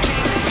do,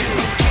 came to do,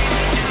 came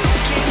to do,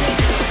 came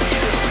to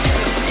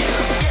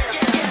do.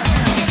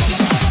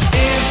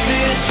 If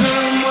this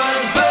room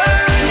was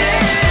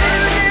burning,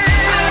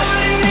 I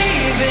wouldn't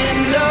even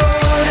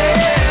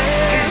notice,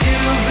 'cause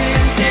you've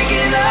been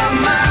taking up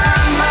my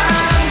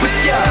mind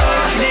with your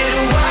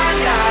little white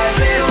lies,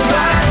 little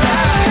white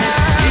lies.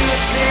 You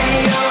say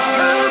you're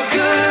a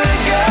good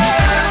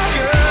girl,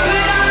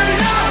 but I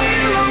know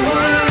you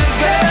would,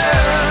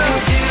 girl,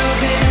 'cause you've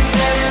been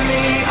telling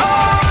me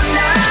all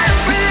night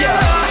with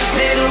your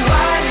little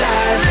white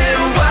lies,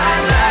 little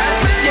white lies,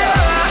 with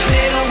your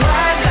little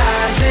white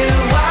lies,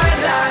 little white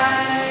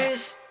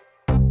lies.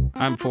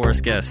 I'm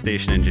Forrest Guest,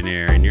 station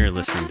engineer, and you're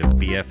listening to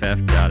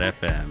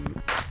BFF.FM.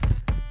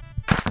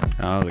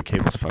 Oh, the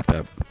cable's fucked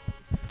up.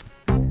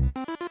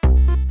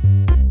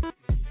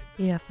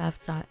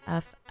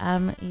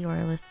 BFF.FM. You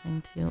are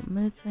listening to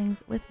Mood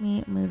Swings with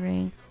me, Mood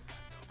Ring.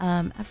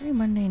 Every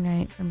Monday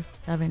night from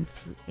 7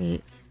 to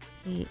 8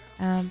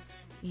 p.m.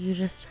 You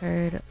just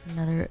heard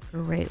another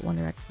great One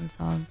Direction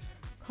song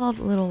called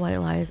Little White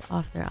Lies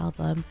off their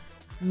album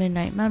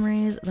Midnight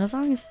Memories. That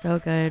song is so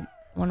good.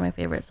 One of my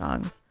favorite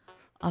songs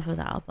off of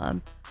the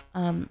album.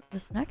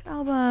 This next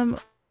album,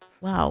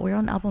 wow, we're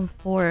on album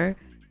 4,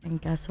 and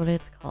guess what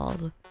it's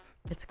called?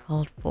 It's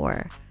called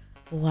 4.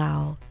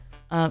 Wow.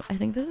 I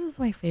think this is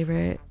my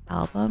favorite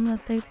album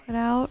that they put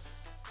out,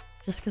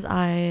 just because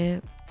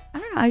I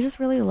don't know, I just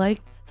really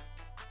liked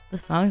the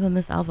songs on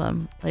this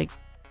album. Like,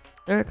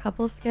 there are a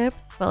couple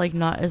skips, but like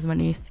not as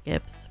many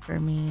skips for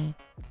me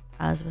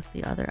as with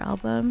the other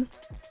albums.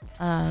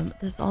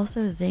 This is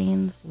also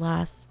Zayn's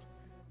last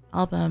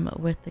album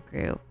with the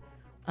group.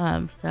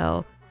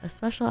 So a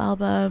special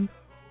album.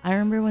 I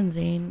remember when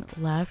Zayn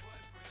left,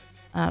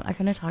 I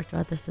kind of talked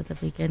about this at the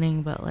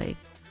beginning, but like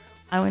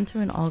I went to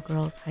an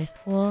all-girls high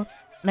school,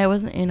 and I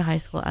wasn't in high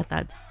school at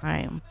that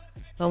time.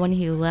 But when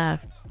he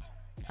left,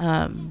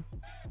 I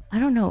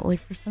don't know, like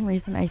for some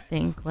reason I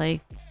think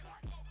like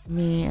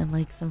me and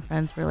like some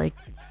friends were like,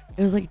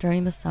 it was like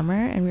during the summer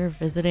and we were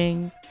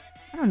visiting,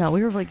 I don't know,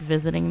 we were like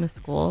visiting the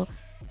school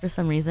for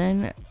some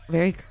reason.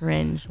 Very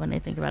cringe when I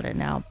think about it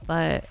now,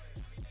 but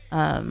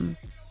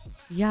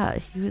yeah,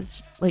 he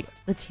was like,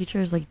 the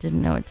teachers like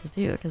didn't know what to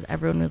do because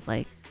everyone was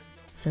like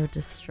so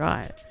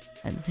distraught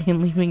at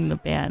Zayn leaving the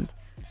band,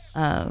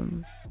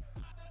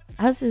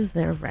 as is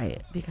their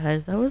right,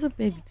 because that was a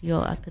big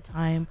deal at the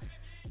time,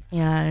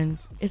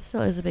 and it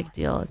still is a big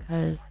deal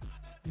because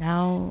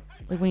now,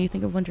 like when you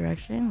think of One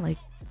Direction, like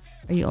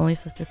are you only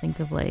supposed to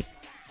think of like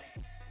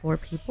 4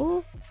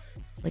 people,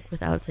 like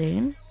without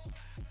Zayn?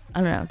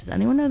 I don't know. Does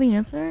anyone know the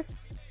answer?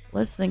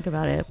 Let's think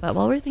about it. But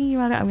while we're thinking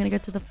about it, I'm gonna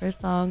get to the first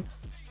song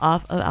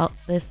off of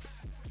this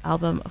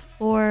album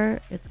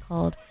 4. It's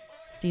called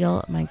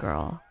Steal My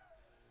Girl.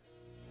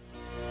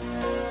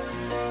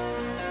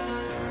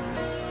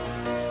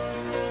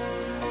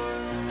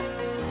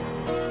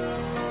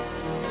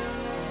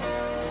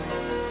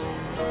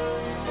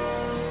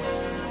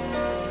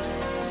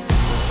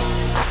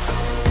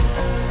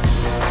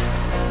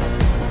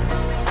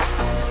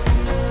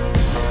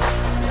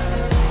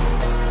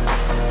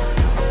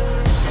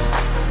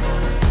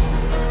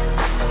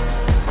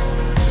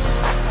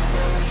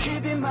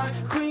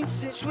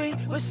 We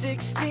were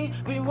 16,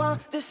 we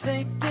want the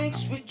same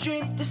things, we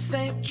dream the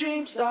same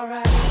dreams,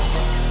 alright.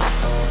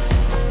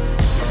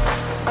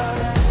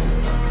 Alright.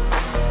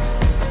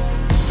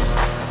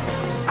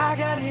 I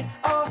got it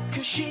all,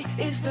 cause she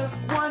is the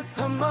one.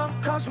 Her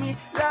mom calls me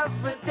love,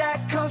 but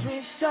dad calls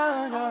me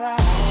son, alright.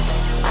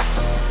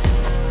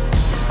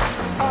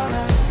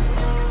 Alright.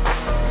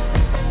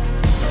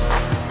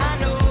 I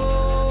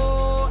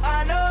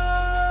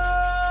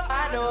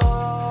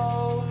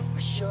know for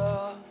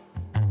sure.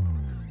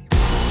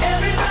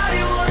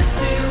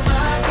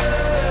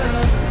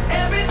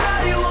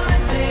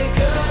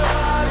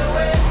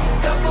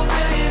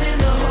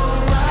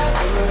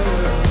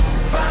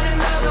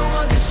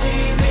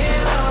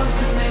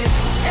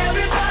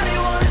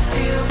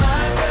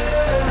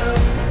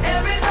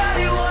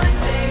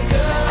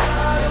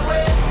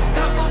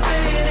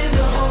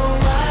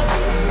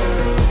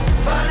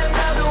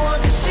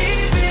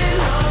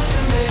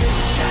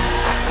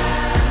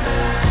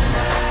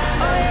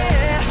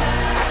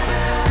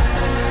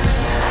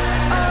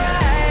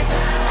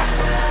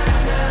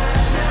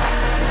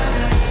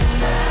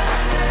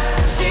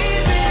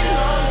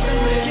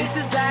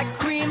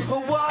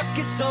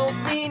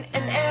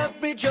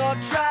 Jaw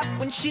drop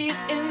when she's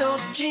in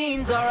those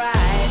jeans,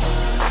 alright.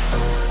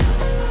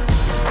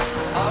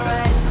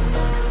 Alright.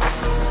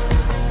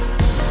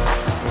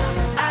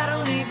 I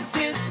don't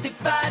exist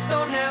if I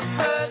don't have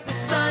her. The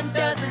sun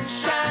doesn't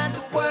shine,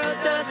 the world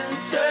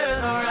doesn't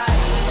turn, alright.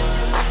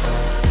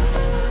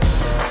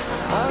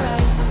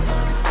 Alright.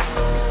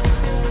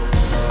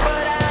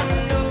 But I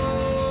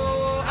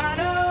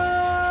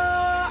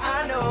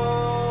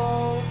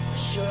know for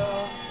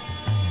sure.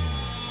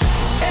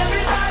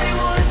 Everybody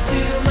wanna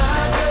steal my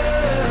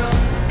girl.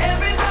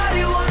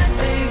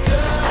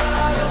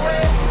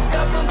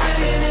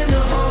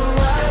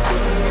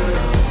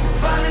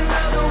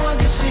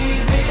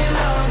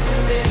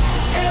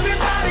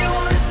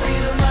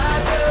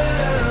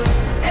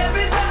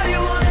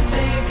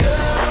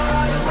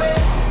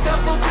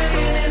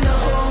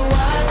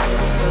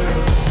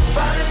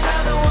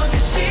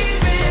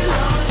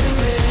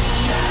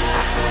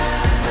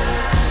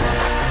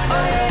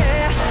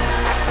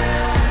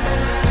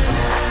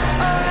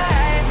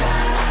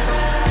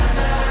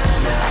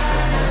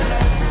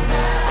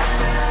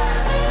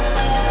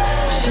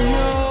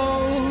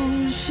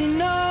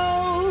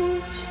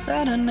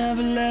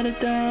 her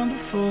down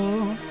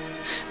before.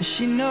 And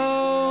she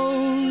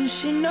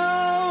knows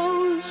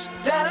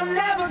that I'm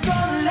never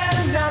gonna let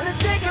another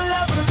take a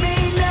love from me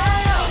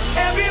now.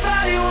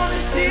 Everybody wants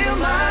to steal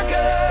my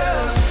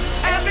girl.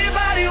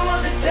 Everybody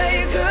wants to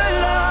take her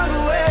love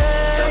away.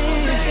 Couple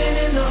million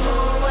in the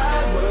whole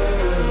wide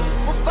world.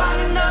 We'll find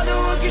another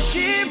one 'cause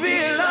she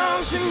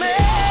belongs to me.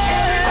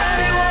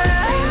 Everybody wants to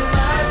steal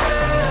my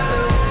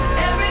girl.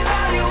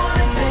 Everybody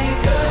wanna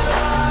take her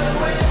heart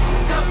away.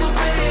 Couple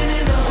billion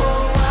in the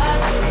whole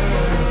wide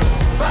world.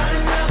 Find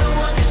another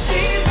one 'cause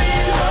she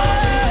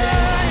belongs to me.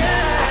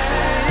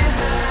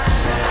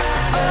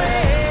 Oh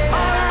yeah,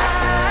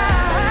 alright,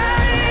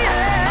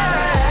 yeah.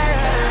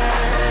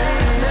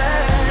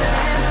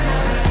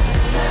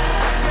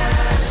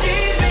 She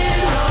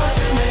belongs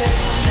to me.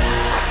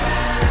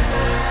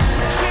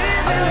 She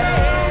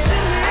belongs to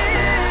me,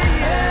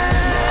 yeah.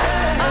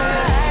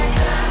 Alright.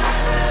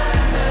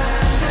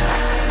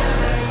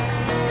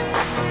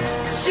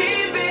 She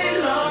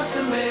belongs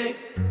to me.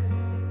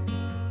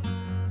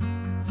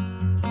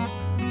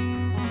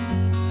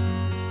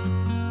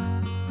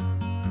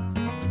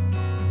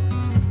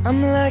 I'm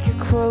like a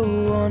crow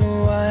on a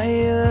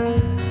wire.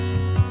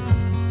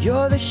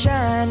 You're the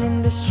shining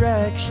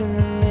distraction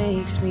that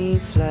makes me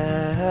fly.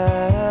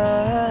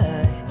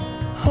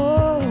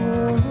 Oh,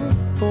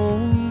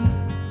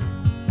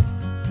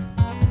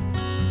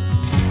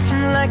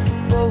 I'm like a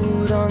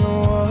boat on the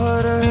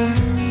water.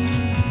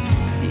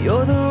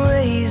 You're the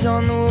rays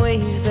on the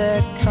waves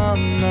that calm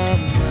my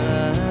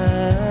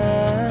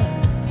mind.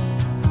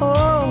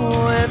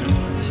 Oh, every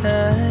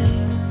time.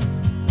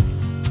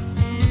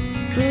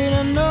 But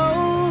I know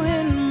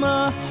in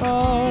my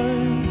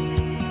heart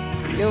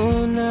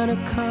you're not a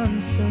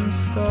constant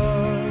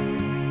star.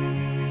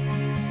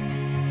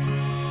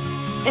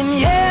 And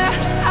yeah,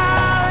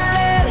 I'll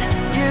let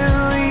you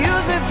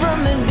use me from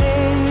the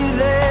day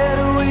that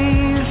we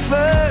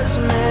first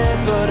met.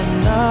 But I'm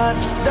not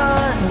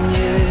done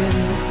yet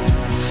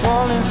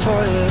falling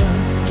for you.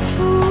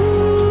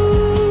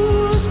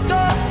 Fool's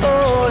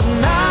gold.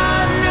 And I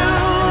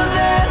knew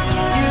that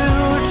you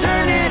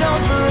turned it on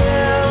for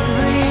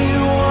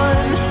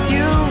everyone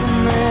you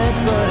met.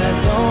 But I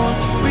don't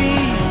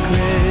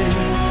regret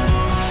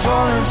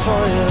falling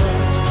for you.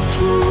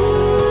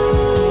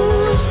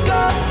 Fool's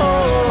gold.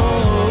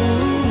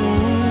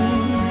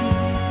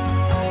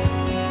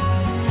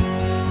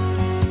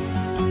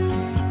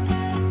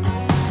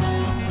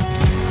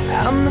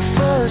 I'm the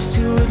first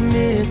to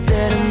admit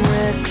that I'm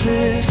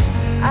reckless.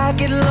 I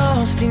get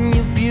lost in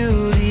your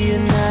beauty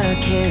and I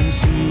can't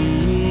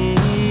see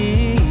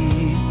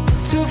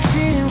 2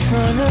 feet in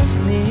front of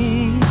me.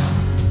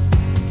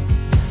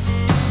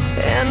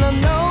 And I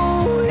know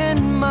in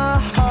my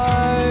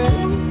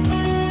heart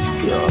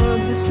you're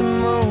just a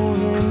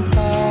moving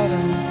part.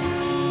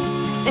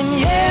 And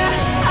yeah,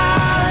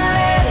 I'll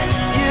let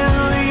you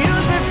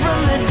use me from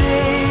the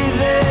day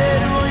that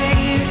we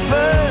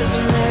first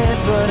met.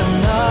 But I'm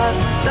not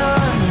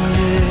done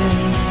yet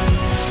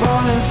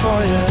falling for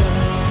you.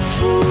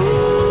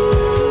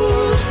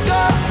 Fool's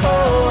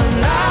gold.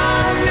 And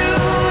I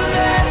knew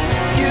that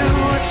you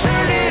would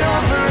turn it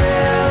on for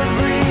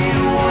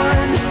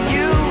everyone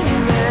you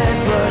met.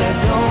 But I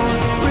don't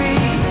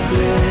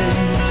regret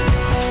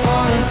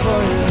falling for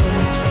you.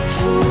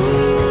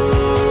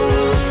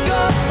 Fool's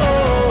gold.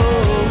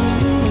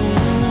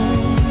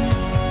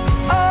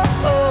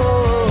 Oh,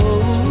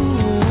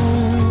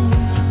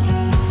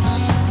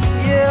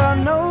 yeah, I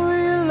know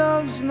your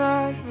love's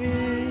not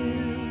real.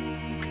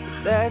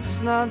 That's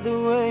not the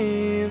way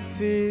it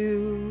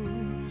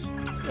feels.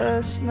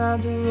 That's not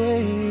the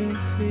way it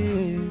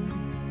feels.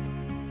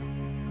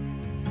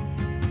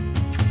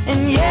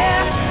 And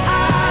yes,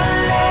 I'll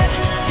let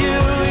you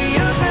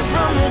use me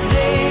from the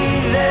day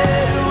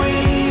that we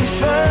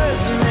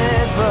first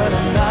met. But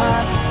I'm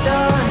not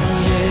done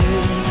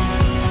yet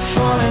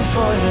falling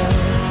for you.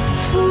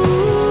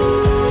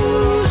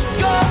 Fool's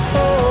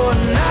gold.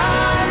 And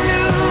I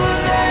knew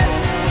that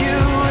you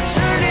would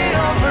turn it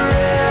on for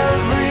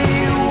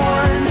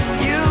everyone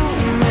you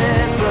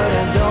met. But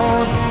I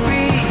don't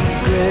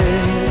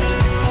regret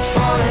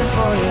falling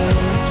for you.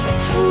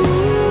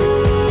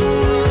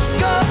 Fool's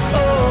gold.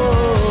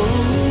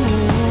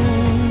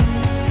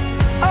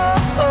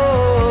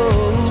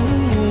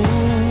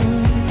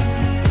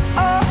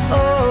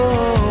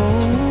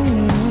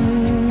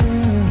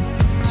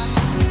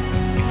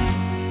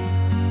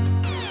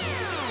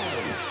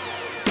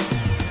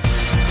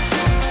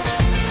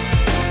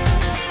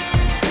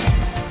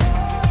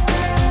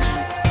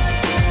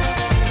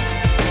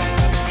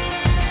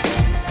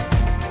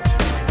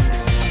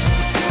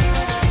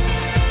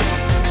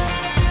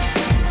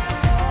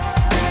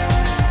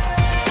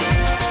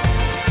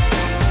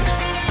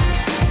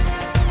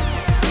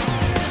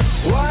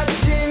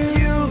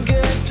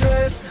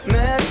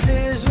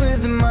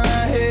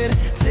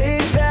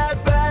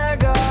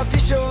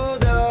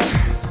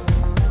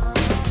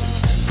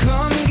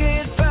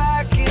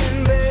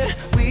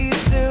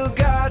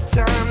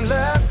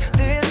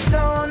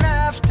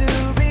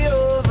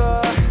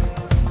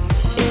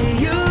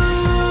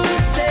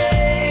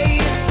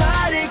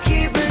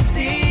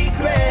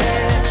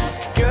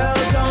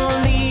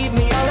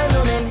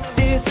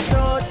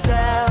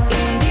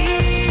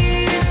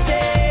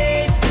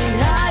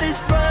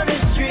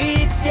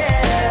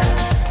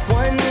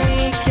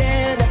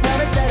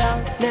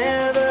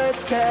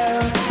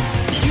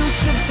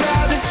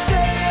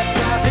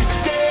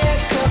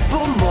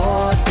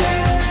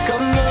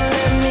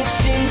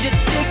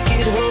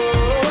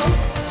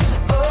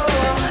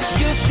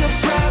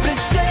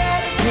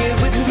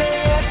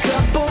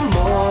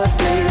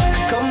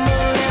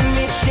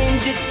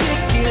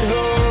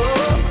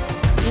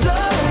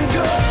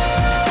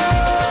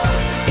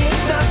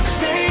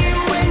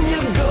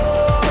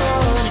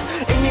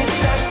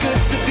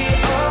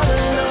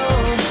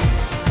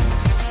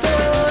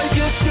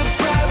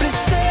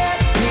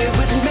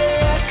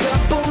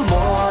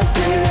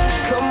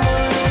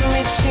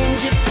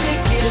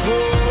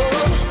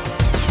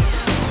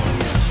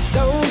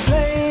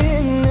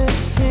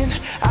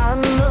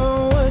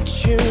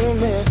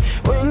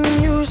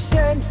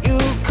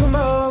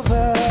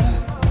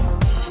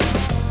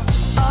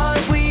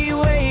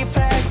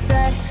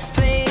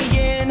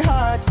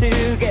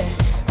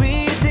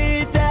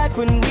 back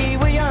when we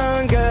were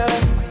younger.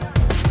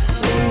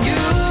 When you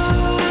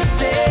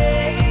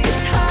say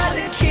it's hard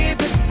to keep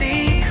a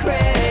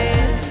secret,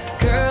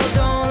 girl,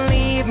 don't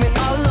leave me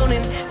alone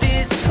in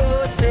this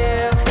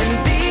hotel.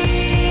 And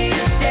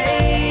these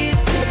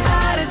shades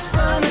hide us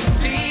from the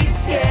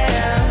streets,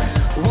 yeah.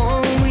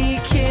 One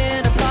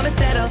weekend, I promise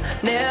that I'll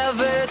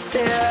never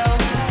tell.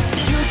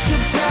 You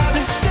should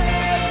probably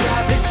stay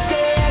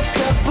a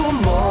couple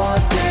more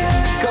days.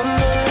 Come on,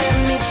 let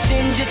me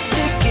change your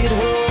ticket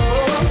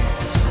home.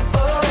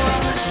 Oh,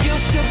 you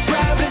should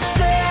probably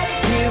stay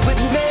here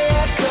with me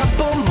a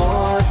couple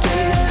more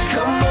days.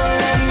 Come on,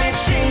 let me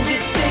change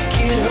your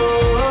ticket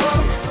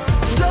home.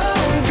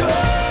 Don't go,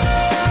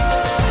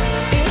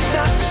 it's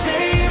not the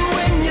same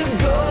when you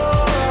go,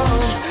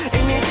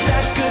 and it's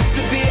not good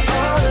to be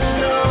all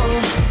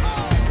alone.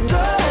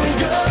 Don't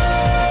go,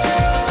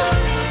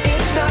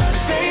 it's not the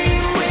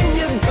same when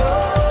you go.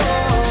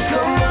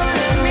 Come on,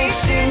 let me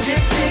change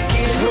your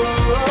ticket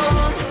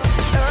home.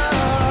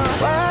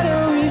 Why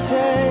don't we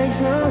take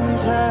some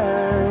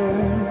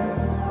time?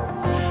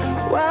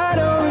 Why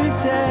don't we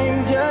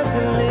take just a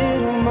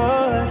little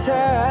more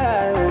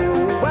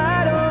time? Why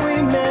don't we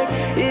make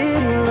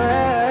it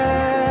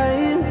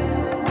right?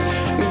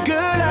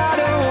 Girl, I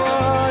don't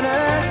wanna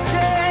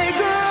say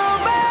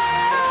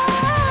goodbye.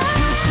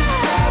 You should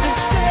probably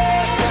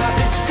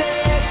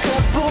stay a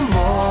couple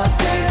more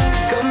days.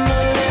 Come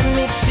on, let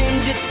me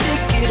change your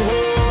ticket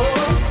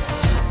home.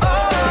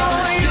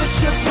 Oh, you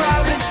should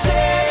probably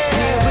stay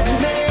here with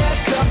me a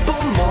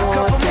couple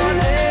more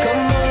days.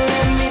 Come on,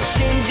 let me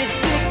change your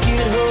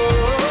ticket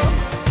home.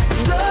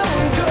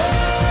 Don't go,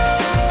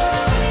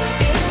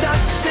 it's not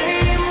the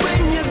same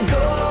when you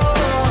go,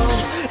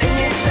 and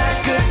it's not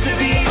good to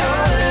be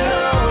all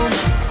alone.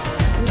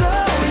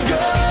 Don't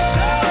go,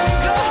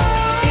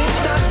 it's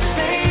not the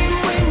same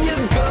when you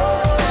go.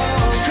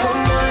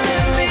 Come on,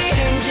 let me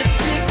change your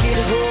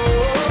ticket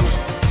home.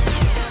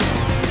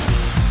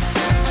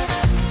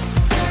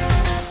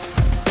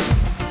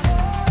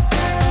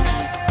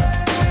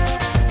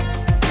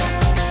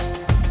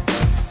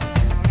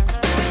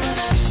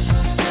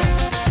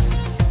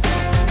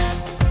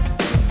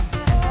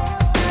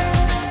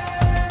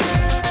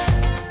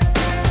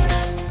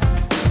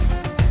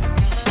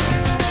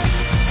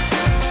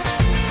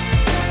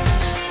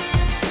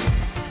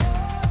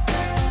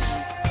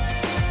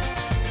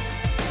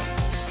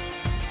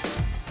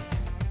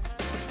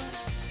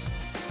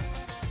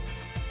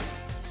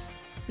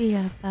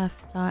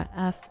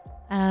 BFF.FM.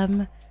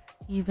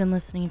 You've been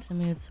listening to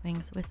Mood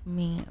Swings with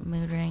me,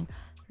 Mood Ring,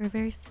 for a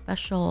very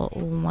special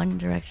One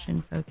Direction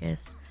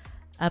focused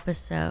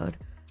episode.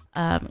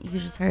 You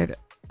just heard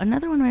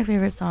another one of my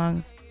favorite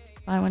songs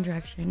by One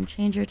Direction,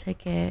 Change Your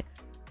Ticket.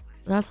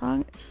 That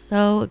song is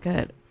so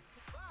good.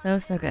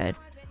 So good.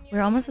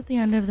 We're almost at the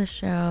end of the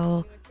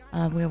show.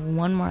 We have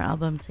one more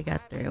album to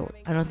get through.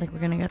 I don't think we're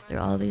going to get through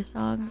all these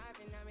songs,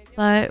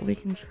 but we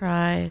can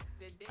try.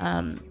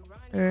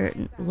 Their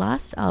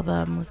last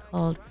album was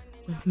called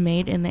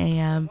Made in the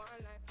AM.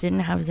 Didn't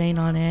have Zayn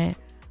on it.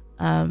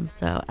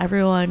 So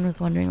everyone was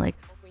wondering, like,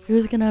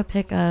 who's going to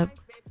pick up,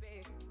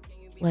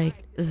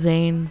 like,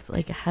 Zayn's,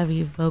 like,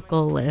 heavy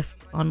vocal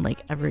lift on,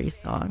 like, every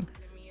song.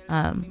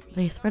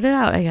 They spread it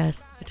out, I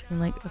guess, between,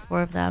 like, the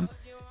four of them.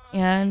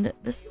 And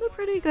this is a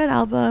pretty good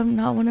album.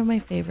 Not one of my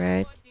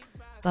favorites,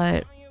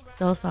 but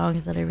still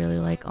songs that I really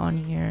like on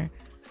here.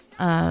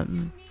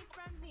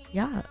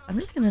 Yeah, I'm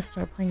just going to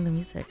start playing the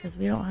music because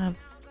we don't have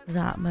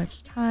that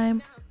much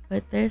time.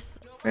 But this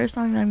first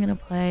song that I'm going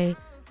to play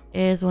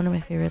is one of my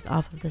favorites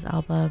off of this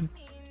album,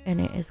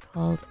 and it is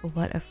called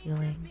What a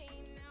Feeling.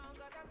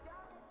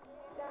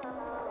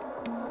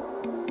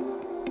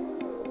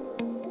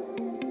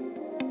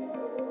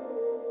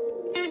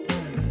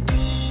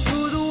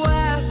 Through the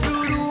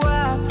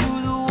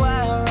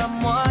wire,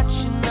 I'm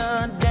watching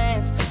her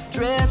dance.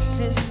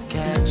 Dresses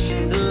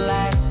catching the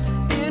light.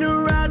 In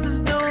her eyes, there's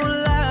no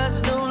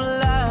lies.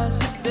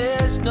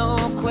 There's no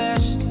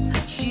question.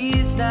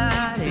 She's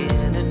not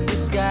in a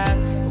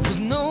disguise. With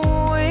no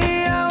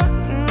way out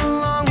and a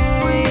long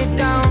way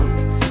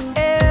down.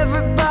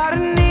 Everybody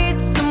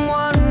needs someone.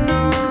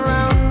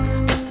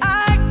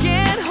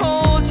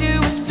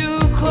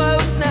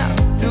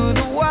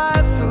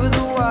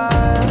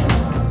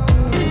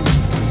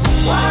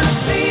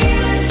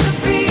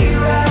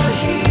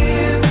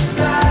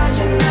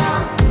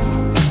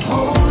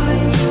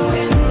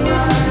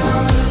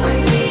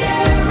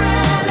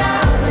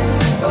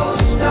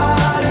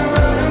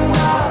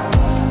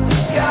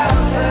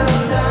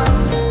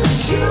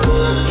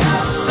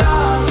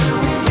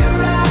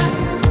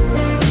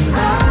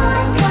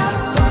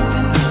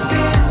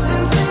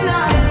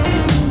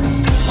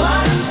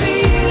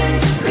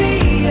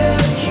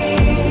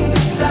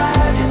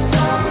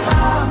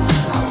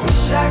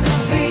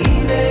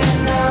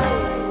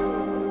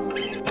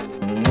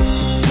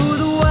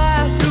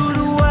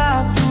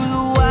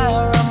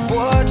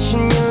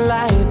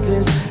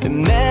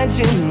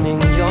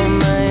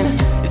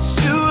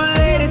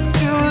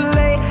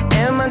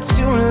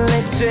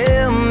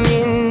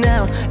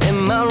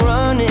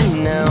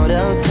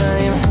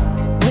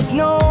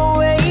 There's no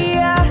way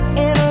out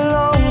and a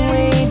long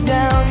way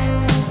down.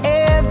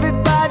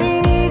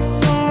 Everybody needs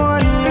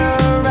someone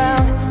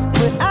around,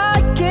 but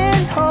I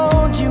can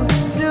hold you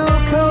too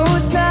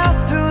close now.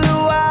 Through the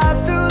wire,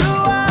 through the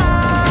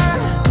wire.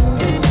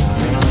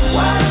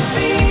 What a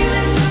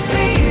feeling to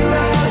be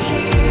right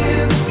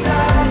here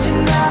beside you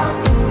now,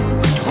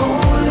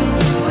 holding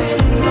you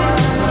in my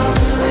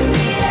arms. When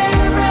the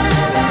air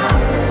ran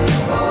out and we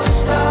both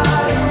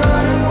started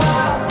running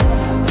wild,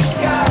 the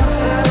sky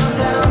fell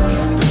down,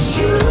 but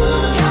you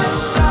got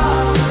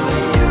stars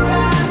in your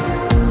eyes.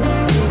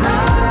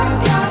 I've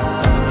got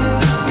something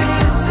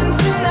missing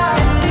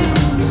tonight.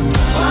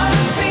 What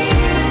a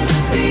feeling to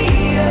be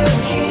a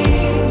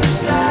king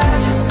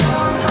beside you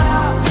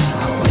somehow.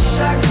 I wish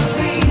I could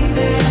be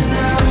there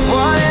now.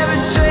 Whatever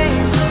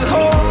changed was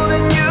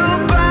holding you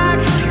back,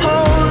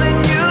 holding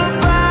you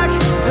back.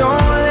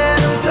 Don't let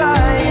them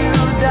tie you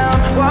down.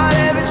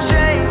 Whatever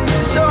changed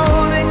is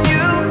holding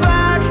you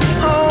back,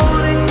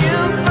 holding you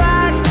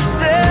back.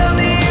 Tell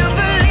me you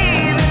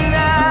believe in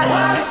that.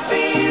 What a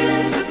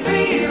feeling to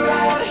be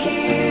right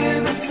here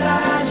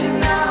beside you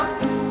now,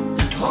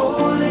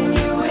 holding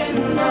you in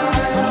my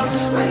arms.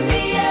 When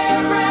the air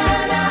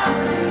ran out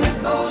and we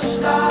both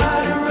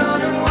started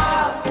running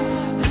wild,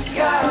 the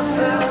sky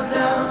fell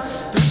down,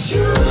 but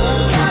you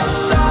got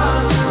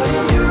stars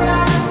in your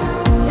eyes.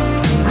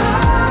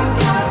 I've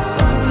got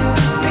something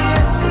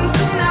missing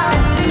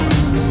tonight.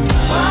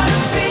 What a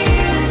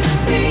feeling to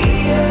be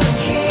a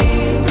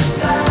king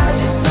beside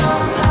you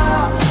somehow.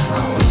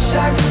 I wish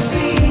I could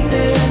be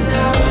there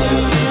now.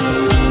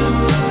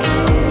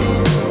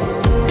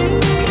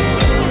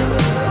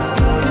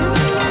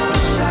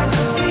 Wish I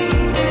could be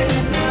there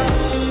now.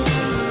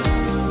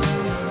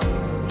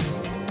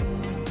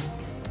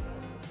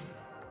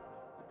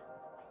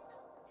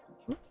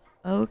 Oops.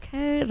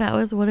 Okay, that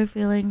was "What a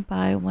Feeling"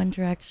 by One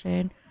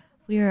Direction.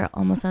 We are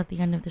almost at the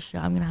end of the show.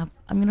 I'm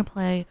gonna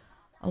play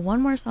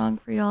one more song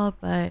for y'all,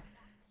 but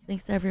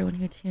thanks to everyone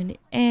who tuned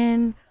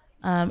in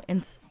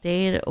and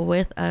stayed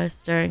with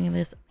us during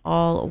this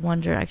all One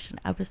Direction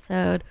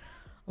episode.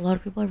 A lot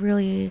of people have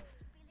really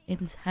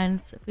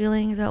intense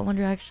feelings about One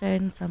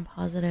Direction, some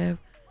positive,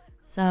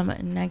 some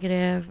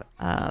negative.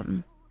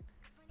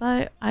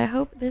 But I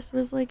hope this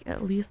was like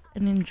at least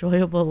an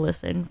enjoyable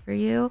listen for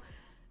you.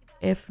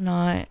 If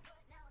not,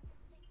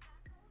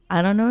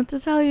 I don't know what to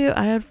tell you.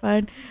 I had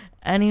fun.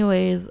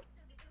 Anyways,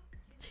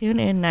 tune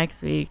in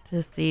next week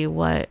to see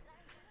what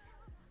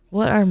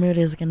our mood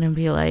is going to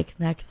be like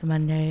next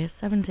Monday,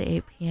 7 to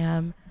 8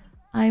 p.m.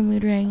 I'm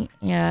Mood Ring,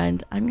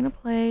 and I'm going to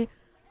play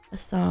a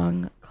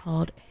song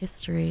called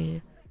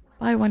History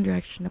by One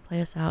Direction to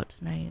play us out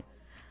tonight.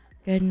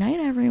 Good night,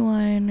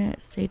 everyone.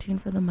 Stay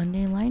tuned for the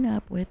Monday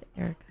lineup with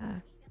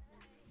Erica.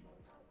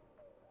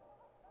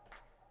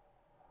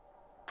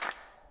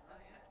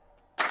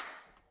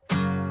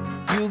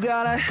 You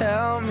gotta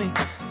help me,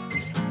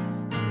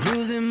 I'm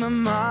losing my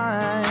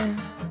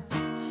mind.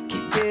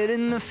 Keep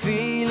getting the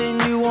feeling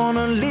you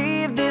wanna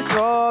leave this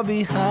all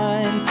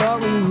behind.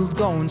 Thought we were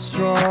going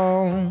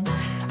strong,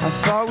 I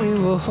thought we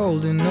were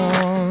holding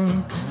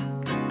on,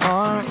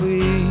 aren't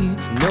we?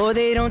 No,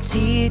 they don't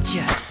teach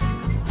you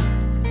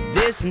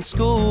this in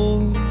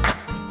school.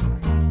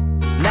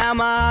 Now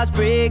my heart's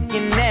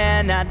breaking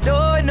and I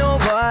don't know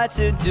what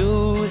to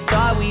do.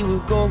 Thought we were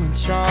going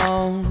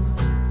strong,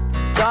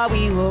 thought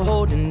we were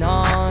holding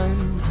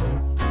on,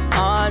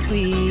 aren't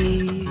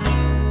we?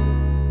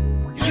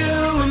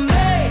 You and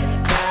me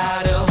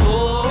got a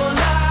whole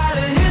lot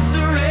of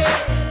history.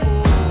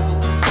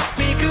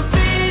 We could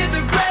be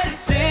the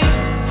greatest team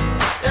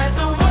that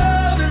the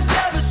world has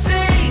ever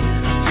seen.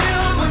 You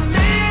and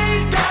me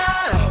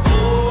got a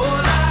whole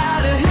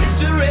lot of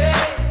history.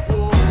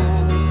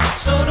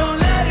 So don't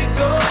let it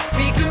go.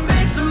 We can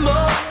make some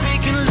more. We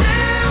can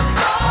live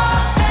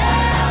forever.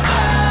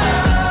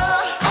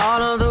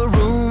 All of the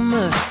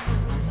rumors,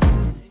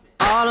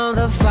 all of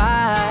the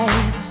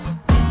fights,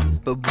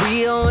 but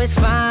we always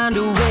find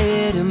a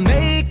way to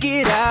make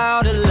it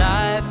out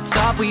alive.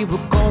 Thought we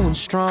were going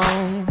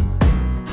strong,